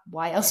sleeper.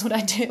 Why else would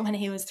I do it when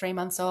he was 3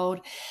 months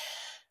old?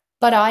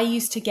 But I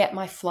used to get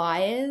my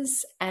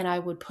flyers and I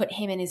would put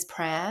him in his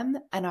pram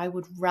and I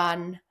would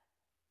run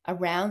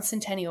around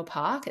Centennial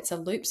Park. It's a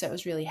loop, so it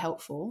was really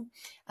helpful.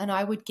 And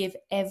I would give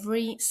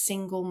every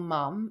single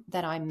mum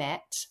that I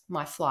met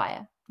my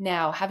flyer.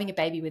 Now, having a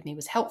baby with me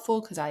was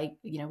helpful because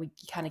we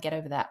kind of get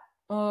over that,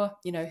 who are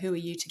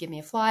you to give me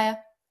a flyer?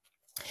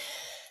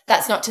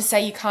 That's not to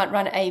say you can't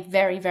run a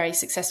very, very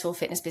successful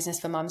fitness business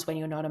for mums when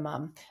you're not a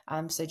mum.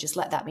 So just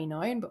let that be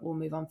known, but we'll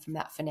move on from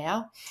that for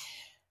now.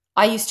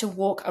 I used to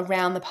walk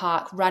around the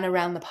park, run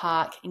around the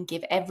park, and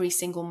give every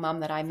single mum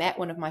that I met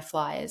one of my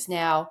flyers.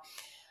 Now,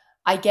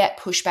 I get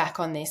pushback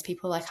on this.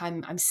 People are like,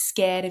 I'm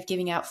scared of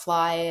giving out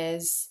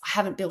flyers. I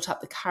haven't built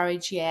up the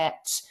courage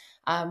yet.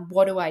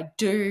 What do I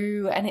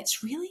do? And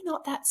it's really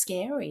not that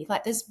scary.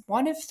 Like, there's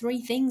one of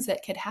three things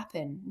that could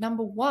happen.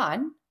 Number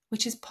one,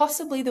 which is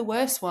possibly the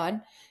worst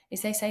one,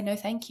 is they say no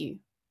thank you,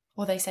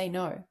 or they say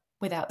no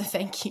without the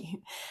thank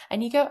you.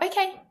 And you go,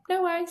 okay,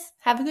 no worries,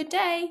 have a good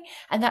day.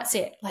 And that's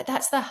it. Like,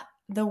 that's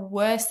the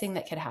worst thing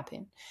that could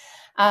happen.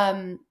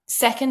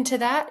 Second to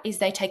that is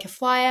they take a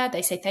flyer,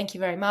 they say thank you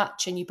very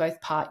much, and you both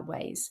part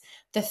ways.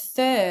 The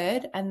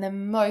third and the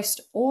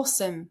most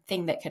awesome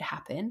thing that could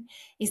happen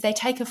is they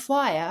take a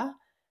flyer,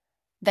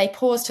 they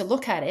pause to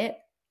look at it,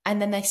 and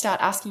then they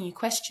start asking you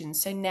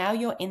questions. So now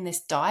you're in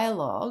this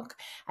dialogue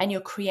and you're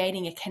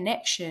creating a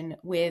connection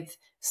with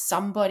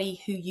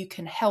somebody who you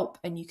can help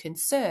and you can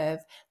serve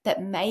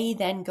that may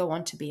then go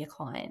on to be a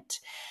client.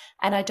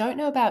 And I don't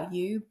know about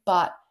you,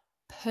 but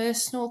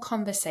personal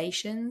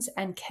conversations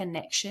and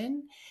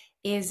connection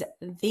is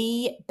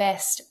the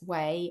best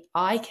way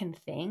I can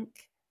think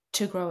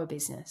to grow a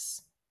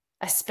business,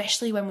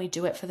 especially when we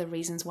do it for the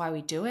reasons why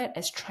we do it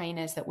as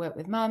trainers that work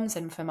with mums.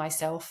 And for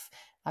myself,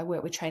 I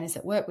work with trainers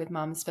that work with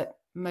mums, but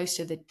most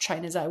of the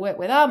trainers I work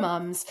with are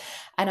mums.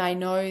 And I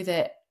know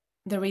that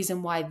the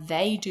reason why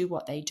they do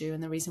what they do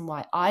and the reason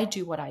why I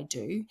do what I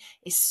do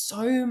is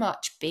so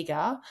much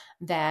bigger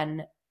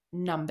than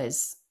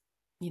numbers.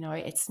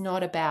 It's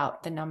not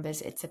about the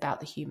numbers, it's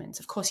about the humans.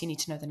 Of course, you need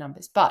to know the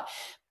numbers, but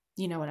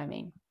you know what I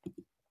mean.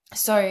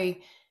 So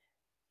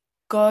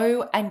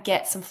go and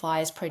get some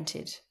flyers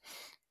printed.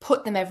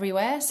 put them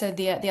everywhere. So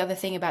the other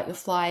thing about your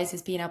flyers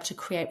is being able to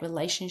create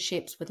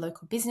relationships with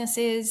local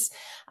businesses.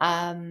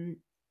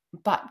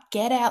 But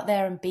get out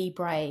there and be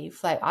brave.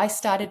 Like, I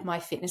started my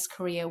fitness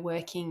career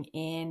working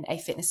in a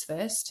Fitness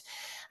First,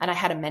 and I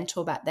had a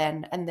mentor back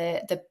then. And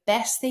the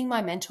best thing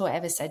my mentor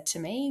ever said to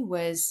me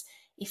was,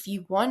 if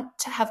you want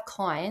to have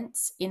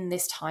clients in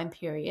this time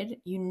period,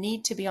 you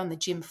need to be on the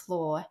gym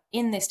floor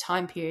in this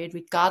time period,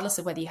 regardless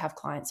of whether you have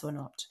clients or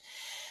not.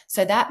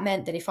 So that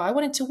meant that if I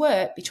wanted to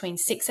work between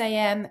 6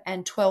 a.m.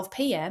 and 12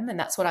 p.m., and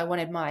that's what I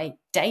wanted my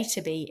day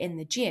to be in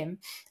the gym,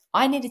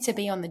 I needed to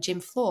be on the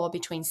gym floor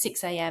between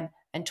 6 a.m.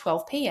 and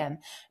 12 p.m.,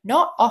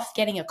 not off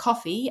getting a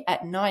coffee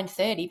at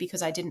 9:30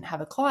 because I didn't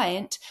have a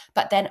client,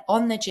 but then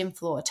on the gym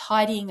floor,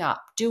 tidying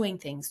up, doing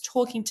things,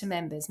 talking to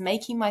members,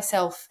 making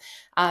myself,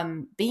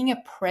 being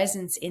a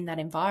presence in that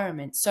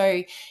environment.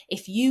 So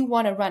if you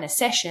want to run a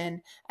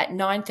session at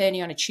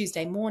 9:30 on a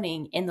Tuesday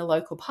morning in the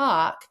local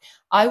park,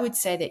 I would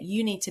say that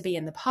you need to be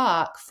in the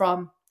park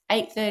from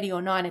 8:30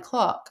 or 9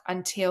 o'clock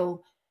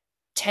until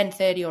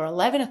 10:30 or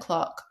 11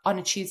 o'clock on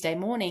a Tuesday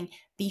morning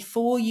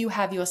before you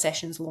have your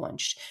sessions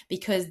launched,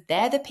 because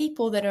they're the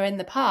people that are in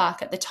the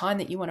park at the time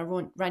that you want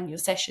to run your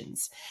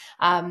sessions.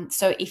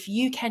 So if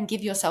you can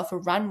give yourself a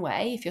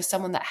runway, if you're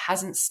someone that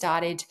hasn't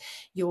started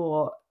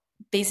your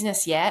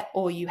business yet,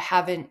 or you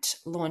haven't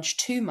launched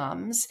Two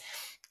Mums,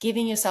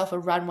 giving yourself a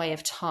runway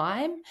of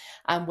time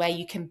where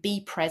you can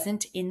be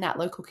present in that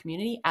local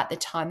community at the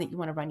time that you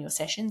want to run your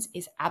sessions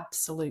is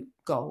absolute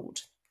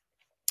gold.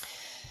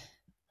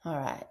 All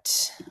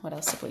right, what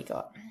else have we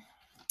got?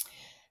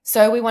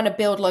 So we want to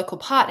build local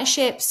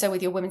partnerships. So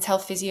with your women's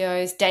health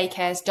physios,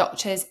 daycares,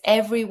 doctors,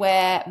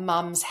 everywhere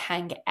mums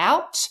hang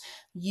out,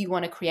 you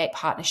want to create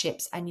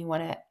partnerships, and you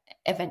want to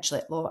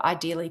eventually, or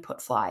ideally,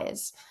 put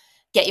flyers.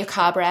 Get your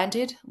car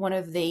branded, one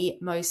of the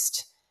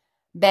most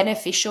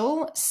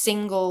beneficial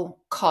single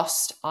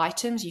cost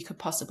items you could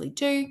possibly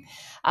do.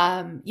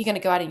 You're going to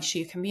go out into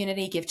your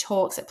community, give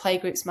talks at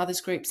playgroups,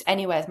 mothers groups,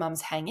 anywhere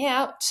mums hang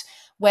out.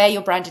 Wear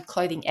your branded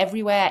clothing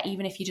everywhere,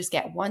 even if you just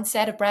get one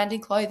set of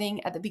branded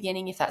clothing at the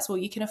beginning, if that's all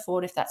you can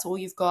afford, if that's all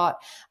you've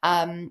got.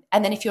 And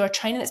then if you're a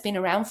trainer that's been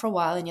around for a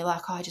while and you're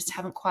like, oh, I just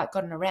haven't quite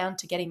gotten around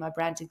to getting my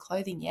branded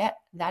clothing yet,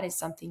 that is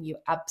something you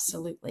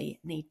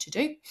absolutely need to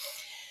do.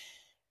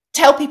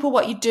 Tell people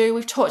what you do.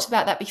 We've talked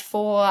about that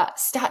before.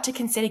 Start to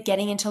consider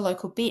getting into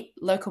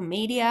local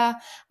media.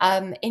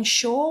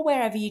 Ensure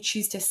wherever you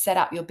choose to set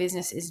up your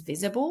business is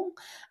visible.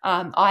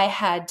 I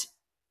had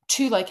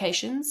two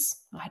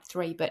locations. I had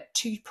three, but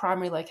two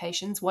primary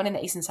locations, one in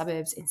the eastern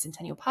suburbs in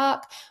Centennial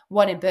Park,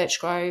 one in Birch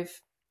Grove.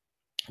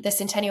 The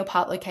Centennial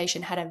Park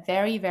location had a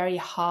very, very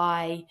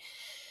high,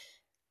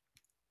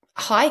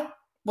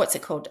 what's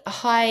it called?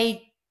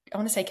 I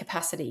want to say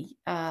capacity.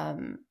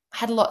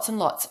 Had lots and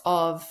lots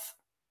of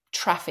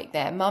traffic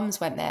there.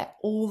 Mums went there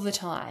all the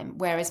time,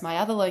 whereas my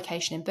other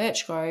location in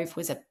Birch Grove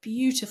was a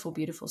beautiful,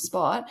 beautiful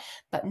spot,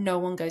 but no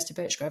one goes to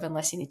Birch Grove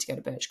unless you need to go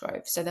to Birch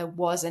Grove. So there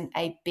wasn't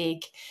a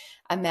big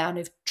amount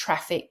of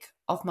traffic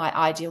of my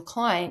ideal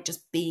client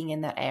just being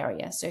in that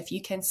area. So if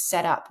you can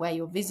set up where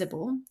you're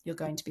visible, you're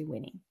going to be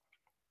winning.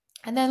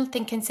 And then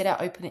consider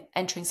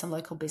entering some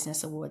local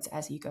business awards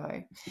as you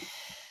go.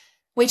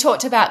 We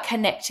talked about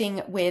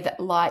connecting with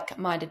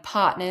like-minded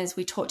partners.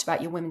 We talked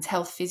about your women's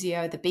health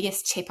physio. The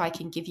biggest tip I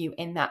can give you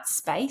in that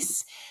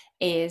space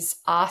is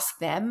ask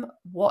them,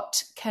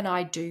 what can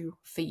I do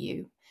for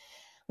you?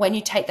 When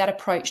you take that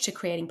approach to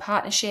creating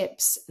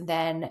partnerships,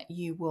 then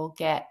you will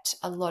get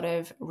a lot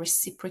of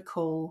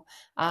reciprocal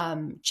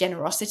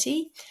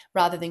generosity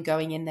rather than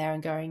going in there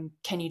and going,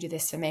 can you do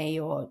this for me?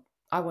 Or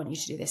I want you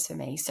to do this for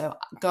me. So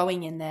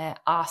going in there,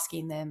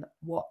 asking them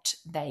what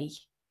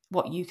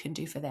you can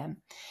do for them.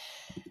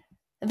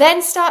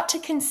 Then start to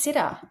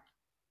consider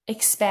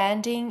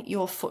expanding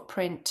your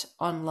footprint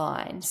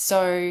online.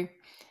 So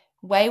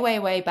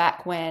way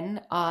back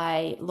when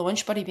I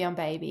launched Body Beyond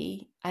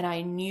Baby and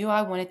I knew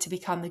I wanted to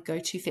become the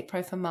go-to fit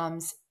pro for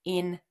mums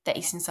in the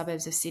eastern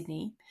suburbs of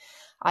Sydney,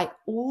 I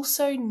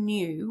also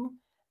knew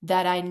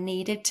that I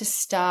needed to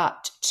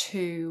start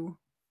to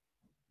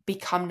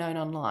become known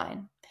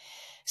online.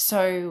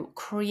 So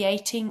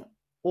creating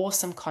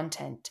awesome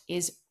content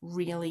is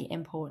really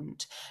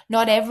important.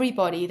 Not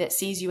everybody that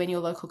sees you in your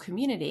local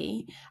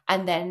community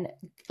and then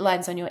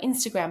lands on your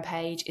Instagram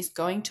page is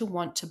going to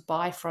want to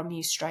buy from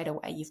you straight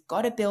away. You've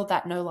got to build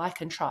that know,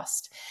 like, and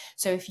trust.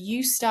 So if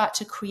you start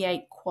to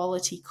create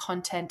quality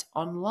content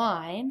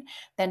online,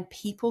 then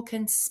people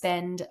can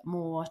spend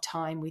more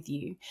time with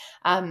you.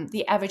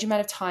 The average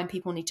amount of time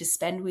people need to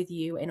spend with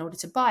you in order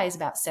to buy is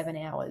about 7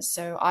 hours.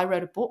 So I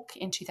wrote a book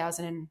in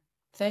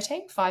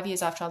 2013, 5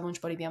 years after I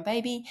launched Body Beyond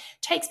Baby.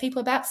 Takes people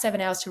about 7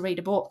 hours to read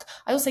a book.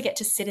 I also get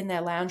to sit in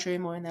their lounge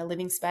room or in their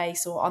living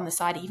space or on the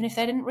side. Even if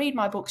they didn't read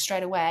my book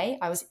straight away,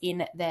 I was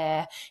in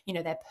their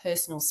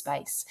personal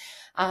space.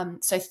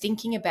 So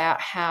thinking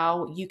about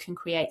how you can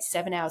create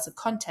 7 hours of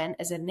content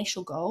as an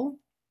initial goal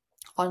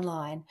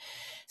online.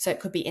 So it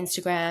could be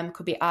Instagram,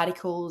 could be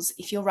articles.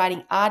 If you're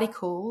writing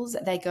articles,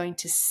 they're going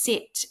to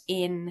sit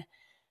in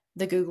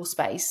the Google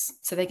space.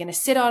 So they're going to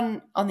sit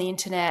on the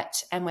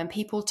internet, and when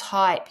people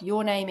type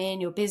your name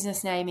in, your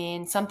business name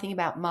in, something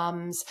about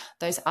mums,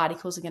 those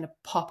articles are going to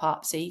pop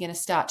up. So you're going to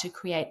start to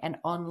create an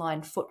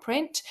online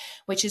footprint,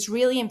 which is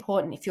really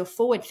important if you're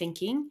forward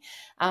thinking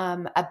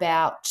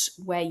about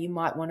where you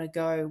might want to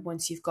go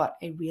once you've got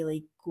a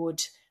really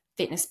good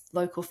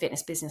local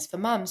fitness business for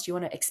mums. You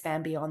want to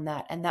expand beyond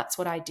that. And that's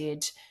what I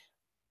did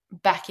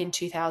back in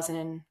 2000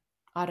 and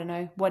I don't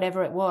know,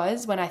 whatever it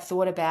was, when I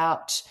thought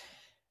about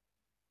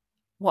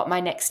what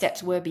my next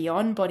steps were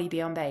beyond Body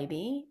Beyond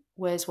Baby.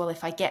 Was, well,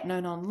 if I get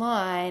known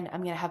online,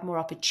 I'm going to have more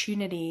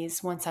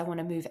opportunities once I want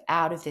to move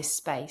out of this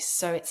space.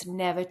 So it's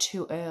never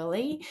too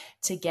early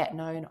to get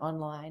known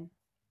online.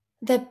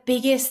 The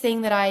biggest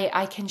thing that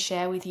I can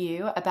share with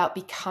you about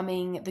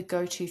becoming the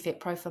go-to fit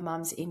pro for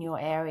mums in your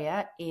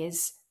area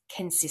is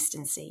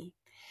consistency.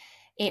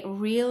 It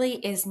really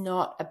is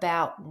not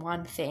about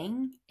one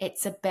thing.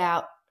 It's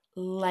about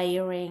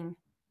layering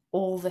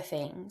all the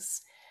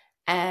things.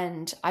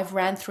 And I've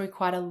ran through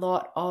quite a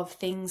lot of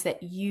things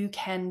that you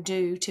can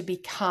do to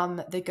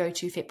become the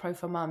go-to fit pro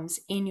for mums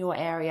in your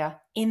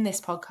area in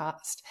this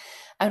podcast.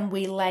 And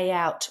we lay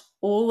out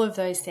all of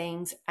those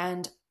things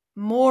and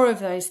more of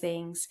those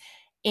things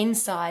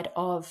inside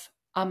of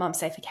our Mum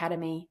Safe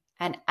Academy.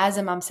 And as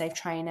a Mum Safe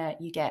trainer,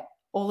 you get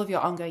all of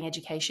your ongoing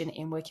education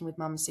in working with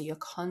mums. So you're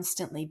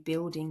constantly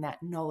building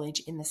that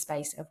knowledge in the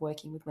space of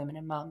working with women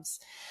and mums.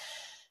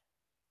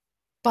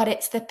 But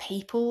it's the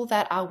people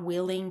that are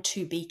willing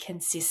to be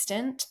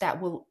consistent that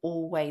will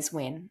always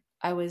win.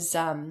 I was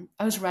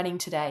running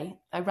today.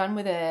 I run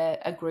with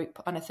a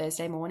group on a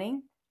Thursday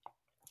morning,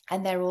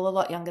 and they're all a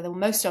lot younger than,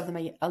 most of them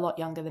are a lot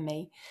younger than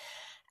me.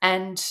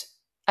 And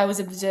I was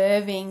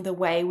observing the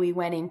way we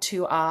went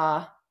into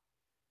I'll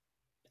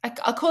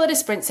call it a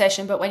sprint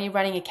session, but when you're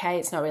running a K,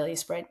 it's not really a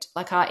sprint,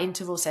 like our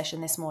interval session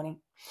this morning.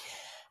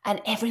 And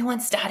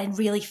everyone started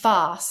really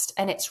fast,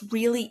 and it's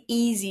really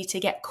easy to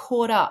get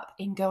caught up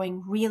in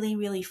going really,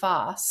 really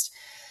fast.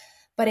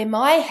 But in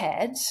my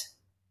head,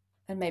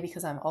 and maybe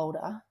because I'm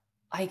older,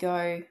 I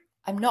go,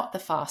 I'm not the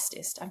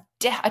fastest.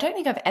 I don't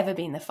think I've ever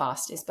been the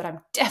fastest, but I'm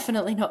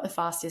definitely not the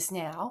fastest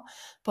now.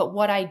 But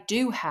what I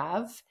do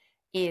have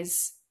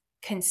is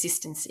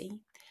consistency.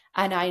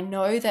 And I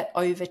know that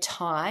over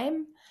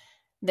time,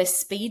 the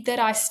speed that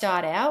I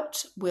start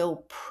out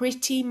will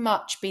pretty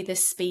much be the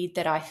speed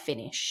that I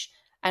finish.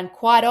 And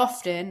quite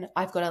often,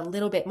 I've got a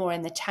little bit more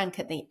in the tank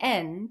at the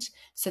end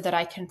so that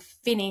I can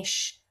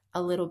finish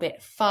a little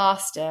bit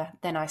faster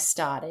than I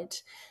started.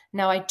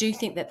 Now, I do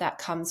think that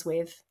comes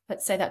with,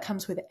 let's say that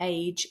comes with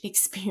age,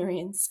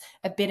 experience,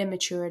 a bit of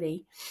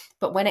maturity.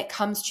 But when it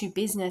comes to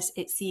business,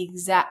 it's the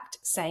exact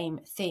same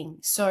thing.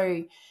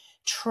 So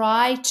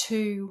try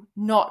to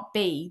not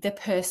be the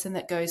person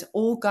that goes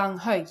all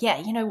gung-ho. Yeah,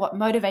 you know what?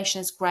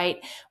 Motivation is great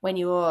when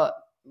you're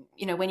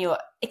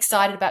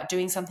excited about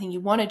doing something,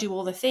 you want to do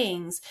all the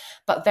things,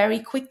 but very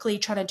quickly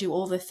trying to do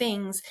all the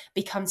things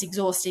becomes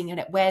exhausting and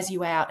it wears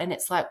you out. And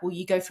it's like, well,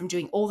 you go from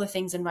doing all the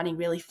things and running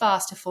really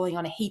fast to falling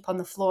on a heap on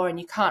the floor,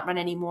 and you can't run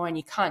anymore and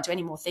you can't do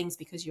any more things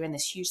because you're in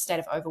this huge state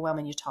of overwhelm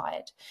and you're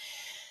tired.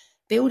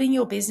 Building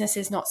your business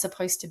is not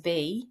supposed to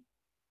be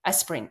a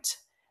sprint.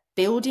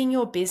 Building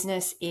your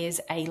business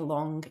is a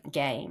long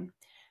game,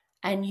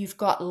 and you've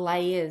got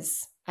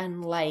layers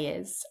and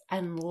layers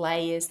and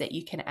layers that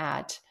you can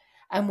add.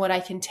 And what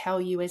I can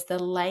tell you is the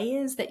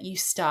layers that you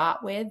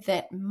start with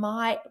that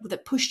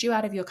pushed you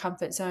out of your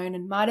comfort zone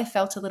and might have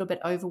felt a little bit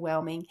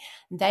overwhelming,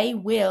 they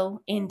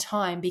will in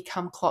time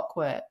become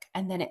clockwork.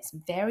 And then it's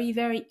very,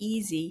 very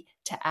easy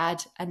to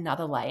add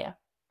another layer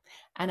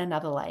and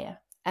another layer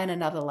and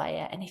another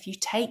layer. And if you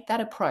take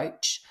that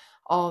approach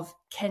of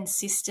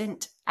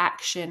consistent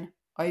action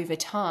over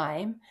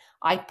time,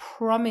 I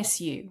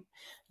promise you,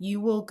 you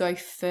will go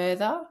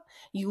further,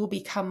 you will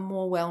become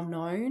more well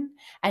known,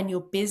 and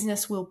your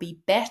business will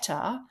be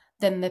better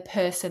than the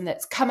person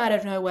that's come out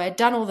of nowhere,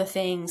 done all the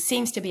things,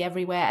 seems to be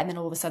everywhere, and then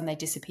all of a sudden they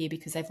disappear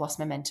because they've lost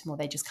momentum or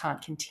they just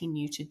can't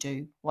continue to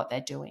do what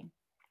they're doing.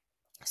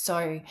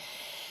 So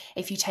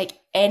if you take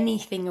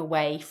anything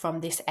away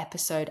from this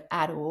episode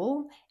at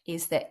all,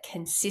 is that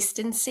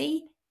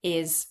consistency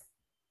is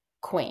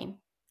queen,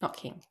 not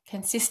king.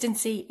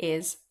 Consistency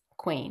is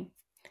queen.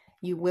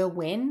 You will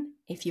win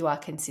if you are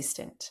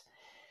consistent.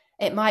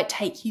 It might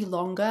take you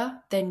longer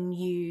than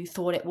you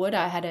thought it would.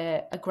 I had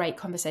a great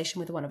conversation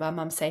with one of our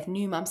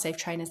new Mum Safe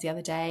trainers the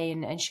other day,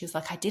 and she was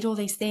like, I did all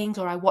these things,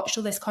 or I watched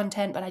all this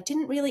content, but I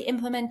didn't really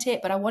implement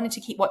it, but I wanted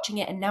to keep watching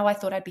it, and now I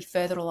thought I'd be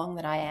further along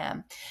than I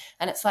am.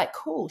 And it's like,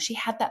 cool, she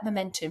had that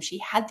momentum, she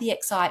had the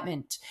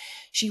excitement,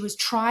 she was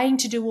trying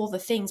to do all the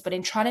things, but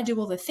in trying to do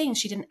all the things,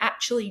 she didn't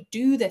actually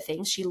do the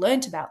things. She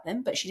learned about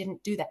them, but she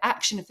didn't do the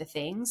action of the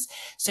things.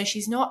 So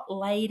she's not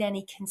laid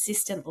any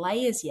consistent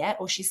layers yet,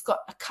 or she's got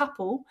a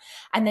couple,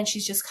 and then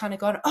she's just kind of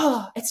gone,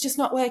 oh, it's just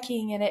not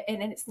working,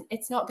 and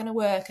it's not going to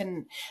work.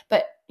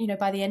 But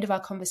by the end of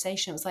our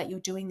conversation, it was like, you're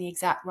doing the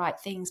exact right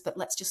things, but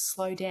let's just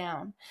slow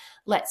down.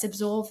 Let's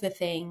absorb the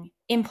thing,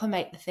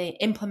 implement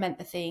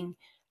the thing,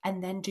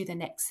 and then do the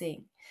next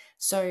thing.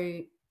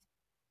 So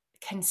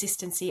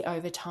consistency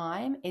over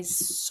time is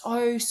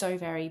so, so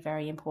very,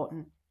 very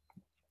important.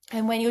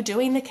 And when you're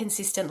doing the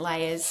consistent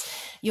layers,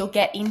 you'll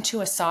get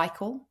into a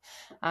cycle.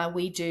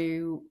 We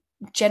do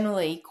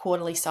generally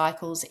quarterly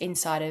cycles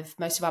inside of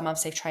most of our Mum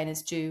Safe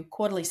trainers do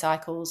quarterly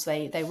cycles.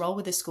 They roll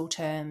with the school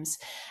terms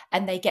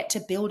and they get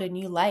to build a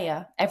new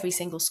layer every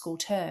single school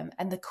term.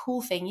 And the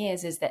cool thing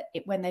is that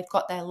when they've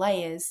got their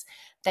layers,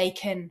 they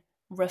can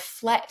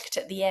reflect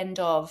at the end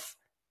of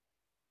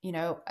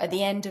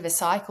a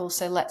cycle.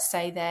 So let's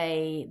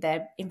say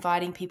they're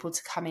inviting people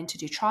to come in to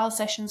do trial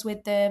sessions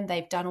with them.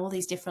 They've done all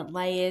these different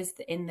layers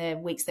in the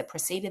weeks that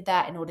preceded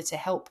that in order to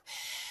help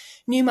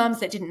new mums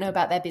that didn't know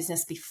about their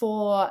business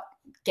before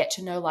get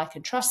to know, like,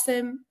 and trust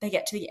them. They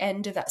get to the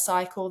end of that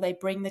cycle. They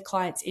bring the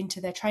clients into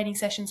their training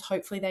sessions.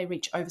 Hopefully they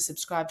reach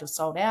oversubscribed or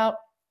sold out.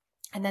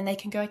 And then they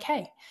can go,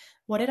 okay,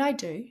 what did I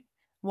do?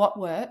 What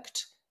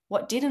worked?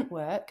 What didn't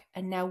work?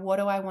 And now what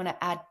do I want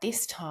to add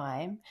this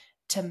time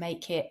to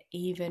make it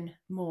even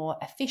more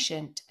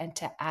efficient and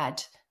to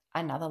add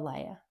another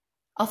layer?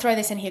 I'll throw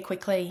this in here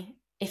quickly.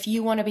 If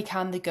you want to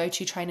become the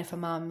go-to trainer for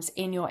mums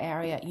in your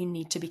area, you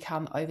need to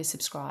become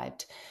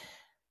oversubscribed.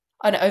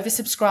 An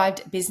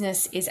oversubscribed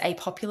business is a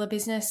popular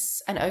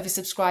business. An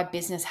oversubscribed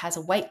business has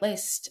a wait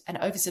list. An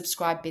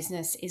oversubscribed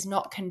business is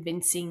not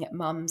convincing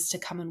mums to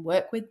come and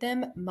work with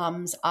them.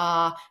 Mums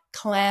are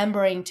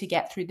clambering to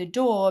get through the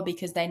door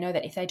because they know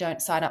that if they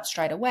don't sign up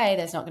straight away,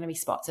 there's not going to be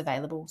spots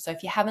available. So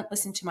if you haven't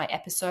listened to my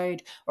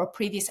episode or a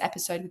previous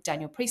episode with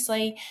Daniel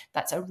Priestley,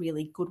 that's a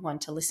really good one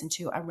to listen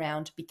to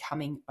around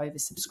becoming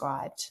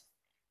oversubscribed.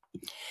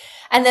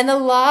 And then the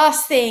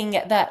last thing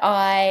that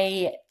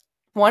I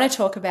want to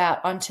talk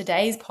about on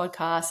today's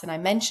podcast, and I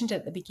mentioned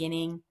at the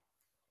beginning,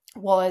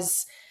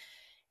 was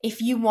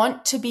if you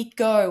want to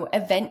go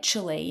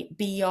eventually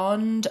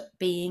beyond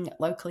being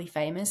locally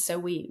famous. So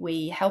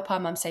we help our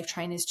Mum Safe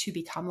trainers to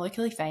become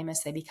locally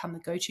famous. They become the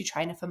go-to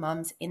trainer for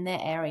mums in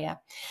their area.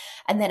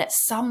 And then at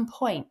some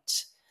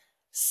point,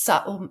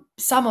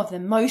 some of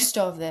them, most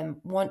of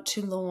them, want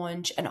to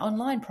launch an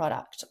online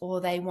product, or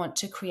they want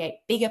to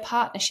create bigger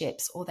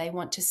partnerships, or they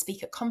want to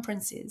speak at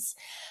conferences,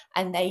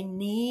 and they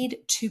need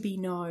to be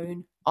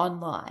known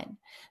online.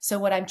 So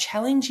what I'm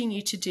challenging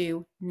you to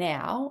do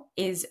now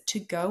is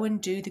to go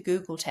and do the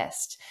Google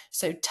test.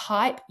 So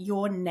type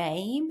your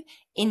name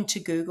into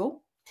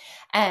Google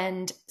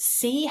and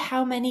see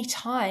how many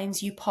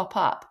times you pop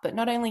up. But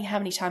not only how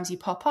many times you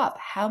pop up,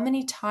 how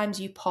many times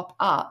you pop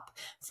up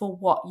for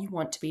what you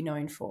want to be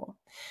known for.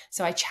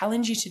 So I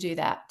challenge you to do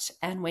that.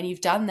 And when you've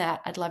done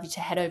that, I'd love you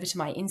to head over to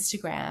my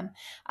Instagram,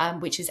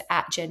 which is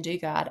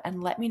 @JenDugard,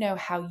 and let me know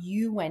how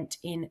you went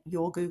in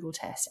your Google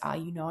test. Are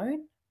you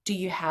known? Do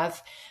you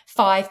have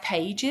 5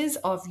 pages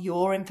of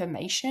your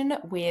information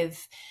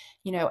with,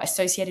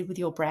 associated with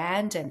your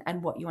brand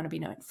and what you want to be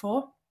known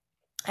for?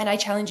 And I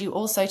challenge you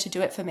also to do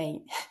it for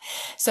me.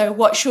 So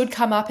what should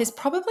come up is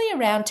probably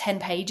around 10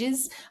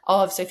 pages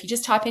so if you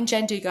just type in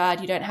Jen Dugard,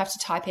 you don't have to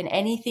type in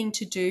anything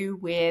to do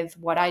with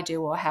what I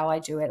do or how I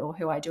do it or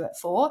who I do it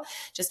for.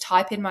 Just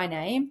type in my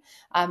name.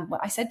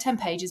 I said 10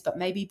 pages, but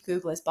maybe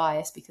Google is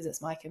biased because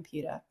it's my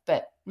computer.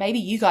 But maybe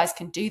you guys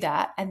can do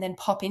that and then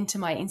pop into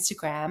my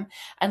Instagram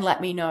and let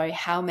me know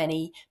how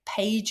many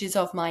pages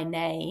of my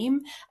name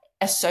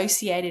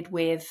associated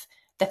with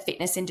the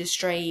fitness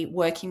industry,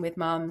 working with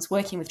mums,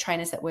 working with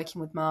trainers that working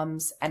with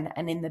mums, and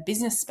in the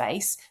business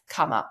space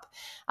come up,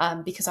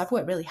 because I've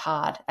worked really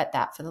hard at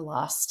that for the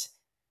last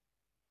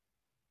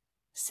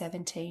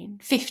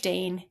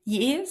 15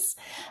 years.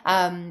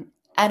 And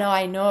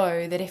I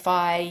know that if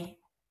I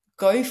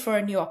go for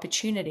a new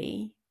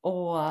opportunity,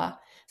 or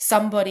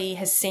somebody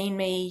has seen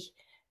me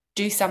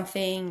do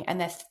something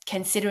and they're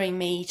considering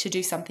me to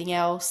do something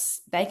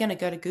else, they're going to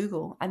go to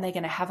Google and they're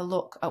going to have a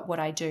look at what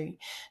I do.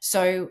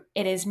 So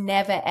it is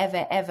never,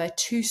 ever, ever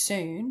too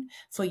soon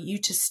for you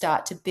to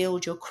start to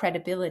build your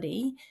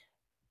credibility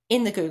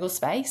in the Google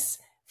space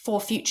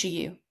for future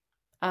you.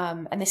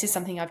 And this is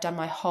something I've done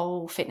my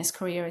whole fitness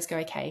career, is go,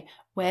 okay,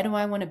 where do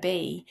I want to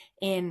be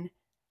in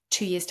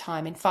 2 years'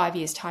 time, in 5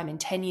 years' time, in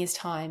 10 years'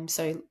 time?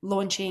 So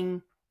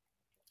launching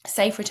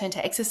Safe Return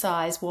to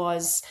Exercise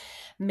was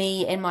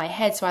me in my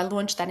head. So I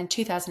launched that in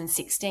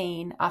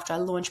 2016 after I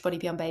launched Body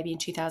Beyond Baby in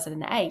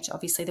 2008.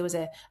 Obviously, there was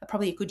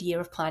probably a good year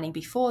of planning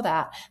before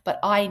that, but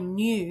I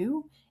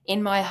knew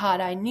in my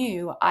heart,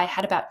 I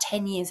had about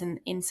 10 years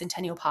in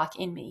Centennial Park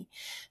in me.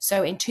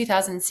 So in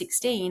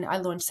 2016, I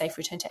launched Safe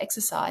Return to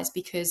Exercise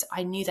because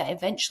I knew that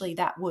eventually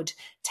that would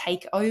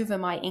take over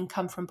my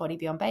income from Body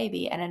Beyond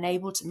Baby and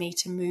enabled me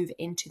to move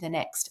into the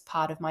next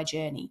part of my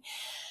journey.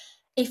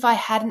 If I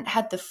hadn't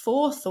had the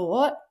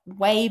forethought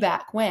way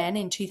back when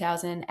in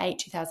 2008,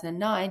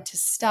 2009 to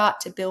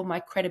start to build my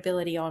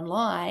credibility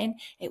online,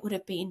 it would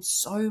have been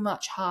so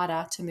much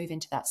harder to move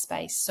into that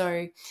space.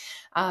 So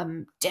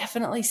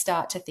definitely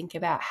start to think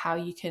about how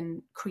you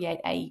can create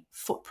a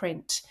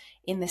footprint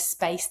in the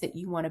space that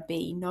you want to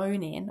be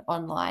known in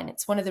online.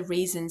 It's one of the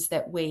reasons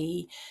that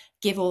we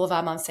give all of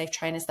our MumSafe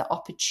trainers the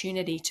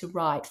opportunity to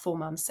write for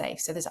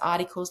MumSafe. So there's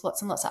articles,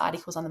 lots and lots of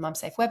articles on the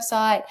MumSafe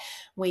website.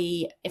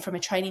 From a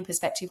training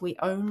perspective, we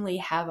only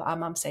have our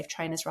MumSafe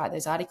trainers write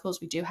those articles.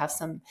 We do have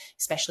some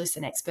specialists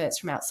and experts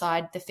from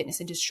outside the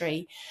fitness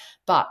industry,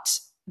 but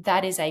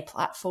that is a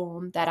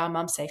platform that our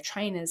MumSafe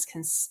trainers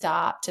can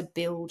start to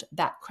build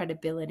that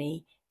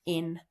credibility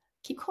in.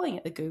 Keep calling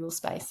it the Google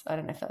space. I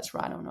don't know if that's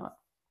right or not.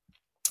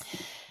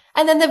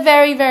 And then the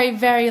very, very,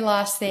 very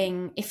last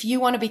thing, if you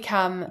want to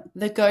become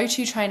the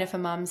go-to trainer for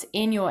mums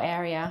in your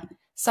area,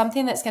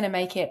 something that's going to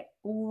make it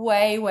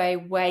way, way,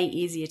 way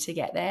easier to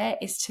get there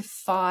is to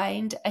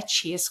find a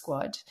cheer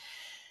squad.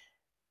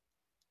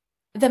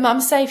 The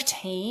MumSafe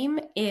team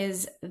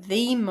is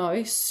the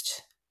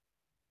most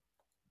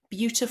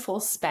beautiful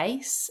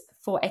space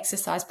for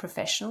exercise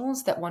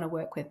professionals that want to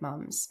work with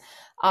mums.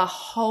 Our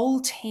whole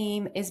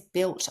team is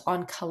built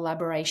on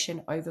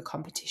collaboration over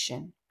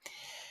competition.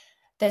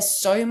 There's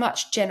so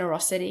much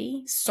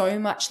generosity, so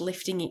much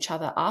lifting each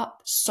other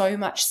up, so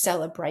much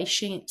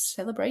celebrating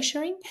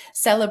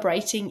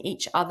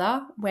each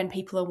other when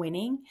people are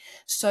winning,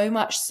 so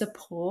much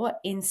support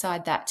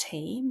inside that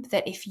team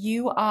that if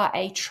you are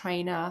a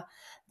trainer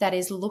that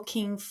is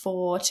looking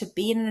to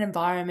be in an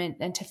environment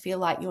and to feel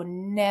like you're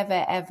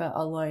never, ever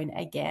alone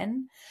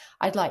again,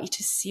 I'd like you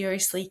to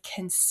seriously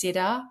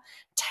consider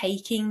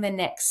taking the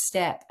next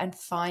step and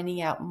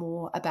finding out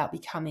more about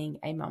becoming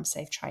a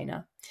MumSafe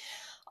trainer.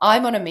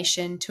 I'm on a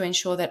mission to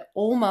ensure that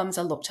all mums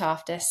are looked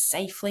after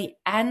safely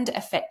and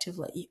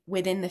effectively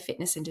within the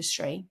fitness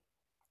industry.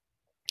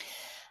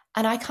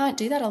 And I can't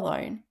do that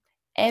alone.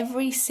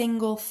 Every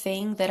single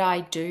thing that I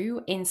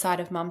do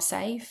inside of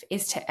MumSafe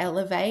is to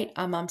elevate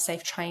our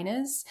MumSafe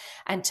trainers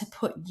and to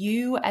put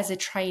you as a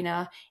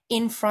trainer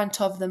in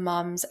front of the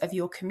mums of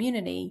your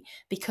community,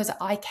 because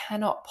I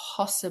cannot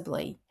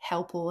possibly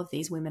help all of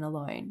these women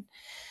alone.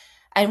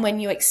 And when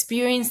you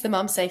experience the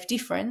MumSafe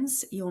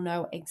difference, you'll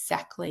know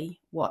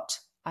exactly what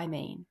I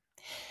mean.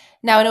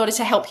 Now, in order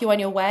to help you on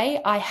your way,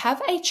 I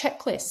have a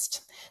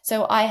checklist.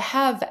 So I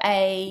have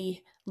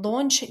a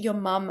Launch Your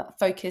Mum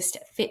Focused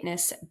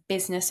Fitness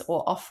Business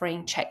or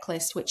Offering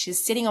checklist, which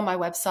is sitting on my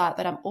website,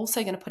 but I'm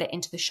also going to put it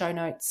into the show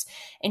notes.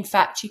 In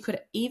fact, you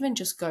could even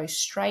just go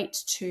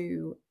straight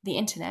to the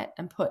internet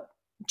and put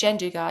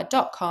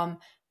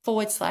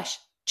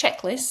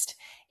jendugard.com/checklist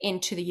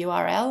into the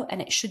URL,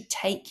 and it should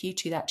take you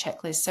to that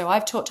checklist. So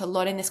I've talked a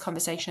lot in this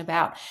conversation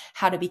about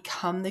how to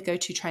become the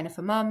go-to trainer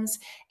for mums.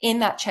 In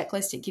that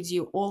checklist, it gives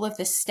you all of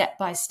the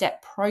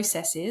step-by-step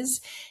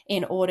processes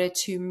in order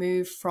to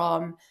move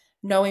from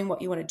knowing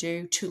what you want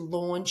to do to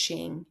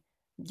launching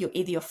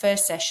either your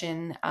first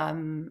session,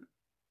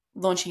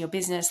 launching your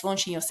business,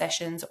 launching your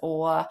sessions,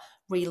 or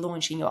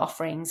relaunching your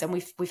offerings. And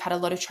we've had a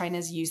lot of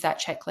trainers use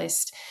that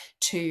checklist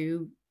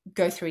to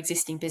go through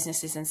existing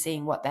businesses and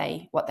seeing what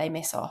they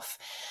miss off,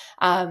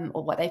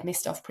 or what they've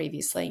missed off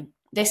previously.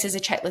 This is a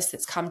checklist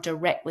that's come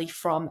directly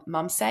from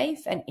MumSafe,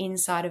 and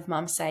inside of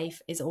MumSafe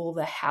is all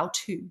the how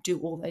to do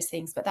all those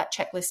things. But that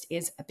checklist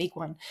is a big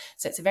one.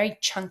 So it's a very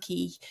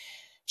chunky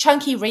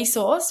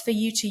resource for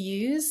you to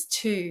use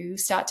to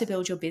start to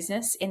build your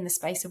business in the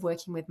space of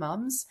working with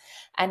mums.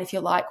 And if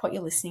you like what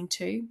you're listening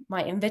to,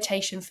 my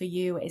invitation for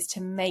you is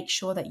to make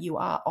sure that you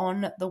are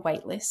on the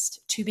wait list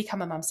to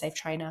become a MumSafe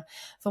trainer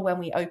for when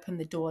we open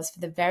the doors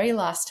for the very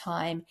last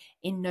time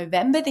in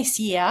November this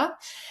year,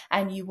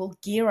 and you will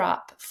gear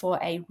up for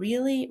a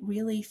really,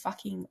 really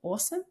fucking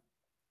awesome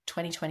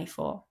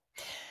 2024.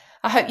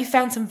 I hope you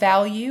found some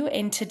value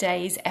in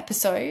today's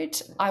episode.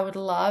 I would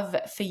love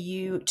for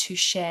you to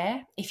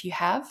share if you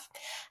have,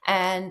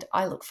 and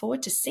I look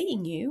forward to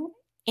seeing you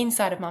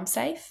inside of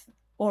MumSafe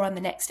or on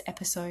the next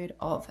episode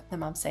of the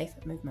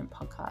MumSafe Movement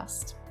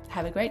podcast.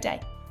 Have a great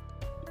day.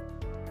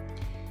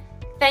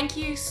 Thank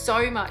you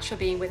so much for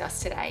being with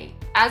us today.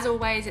 As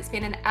always, it's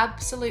been an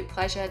absolute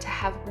pleasure to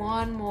have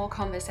one more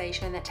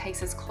conversation that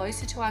takes us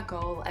closer to our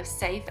goal of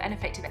safe and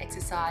effective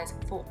exercise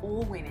for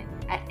all women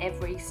at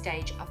every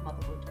stage of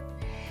motherhood.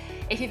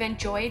 If you've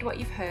enjoyed what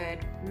you've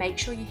heard, make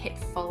sure you hit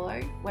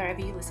follow wherever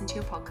you listen to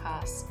your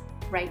podcasts,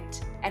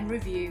 rate and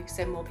review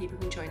so more people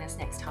can join us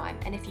next time.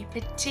 And if you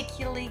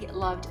particularly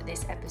loved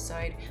this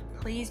episode,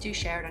 please do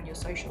share it on your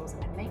socials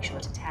and make sure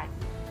to tag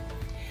me.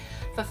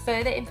 For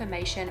further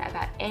information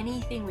about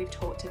anything we've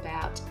talked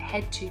about,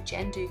 head to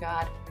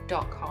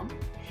jendugard.com.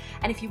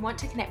 And if you want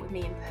to connect with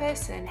me in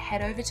person,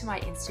 head over to my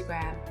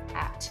Instagram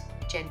at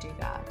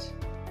jendugard.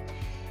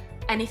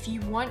 And if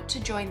you want to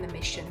join the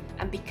mission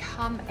and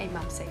become a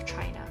MumSafe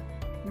trainer,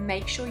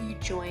 make sure you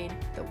join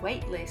the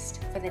wait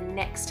list for the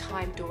next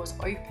time doors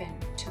open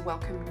to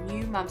welcome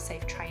new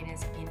MumSafe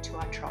trainers into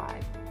our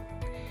tribe.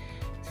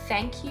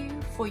 Thank you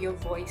for your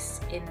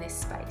voice in this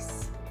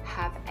space.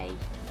 Have a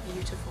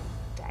beautiful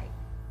day.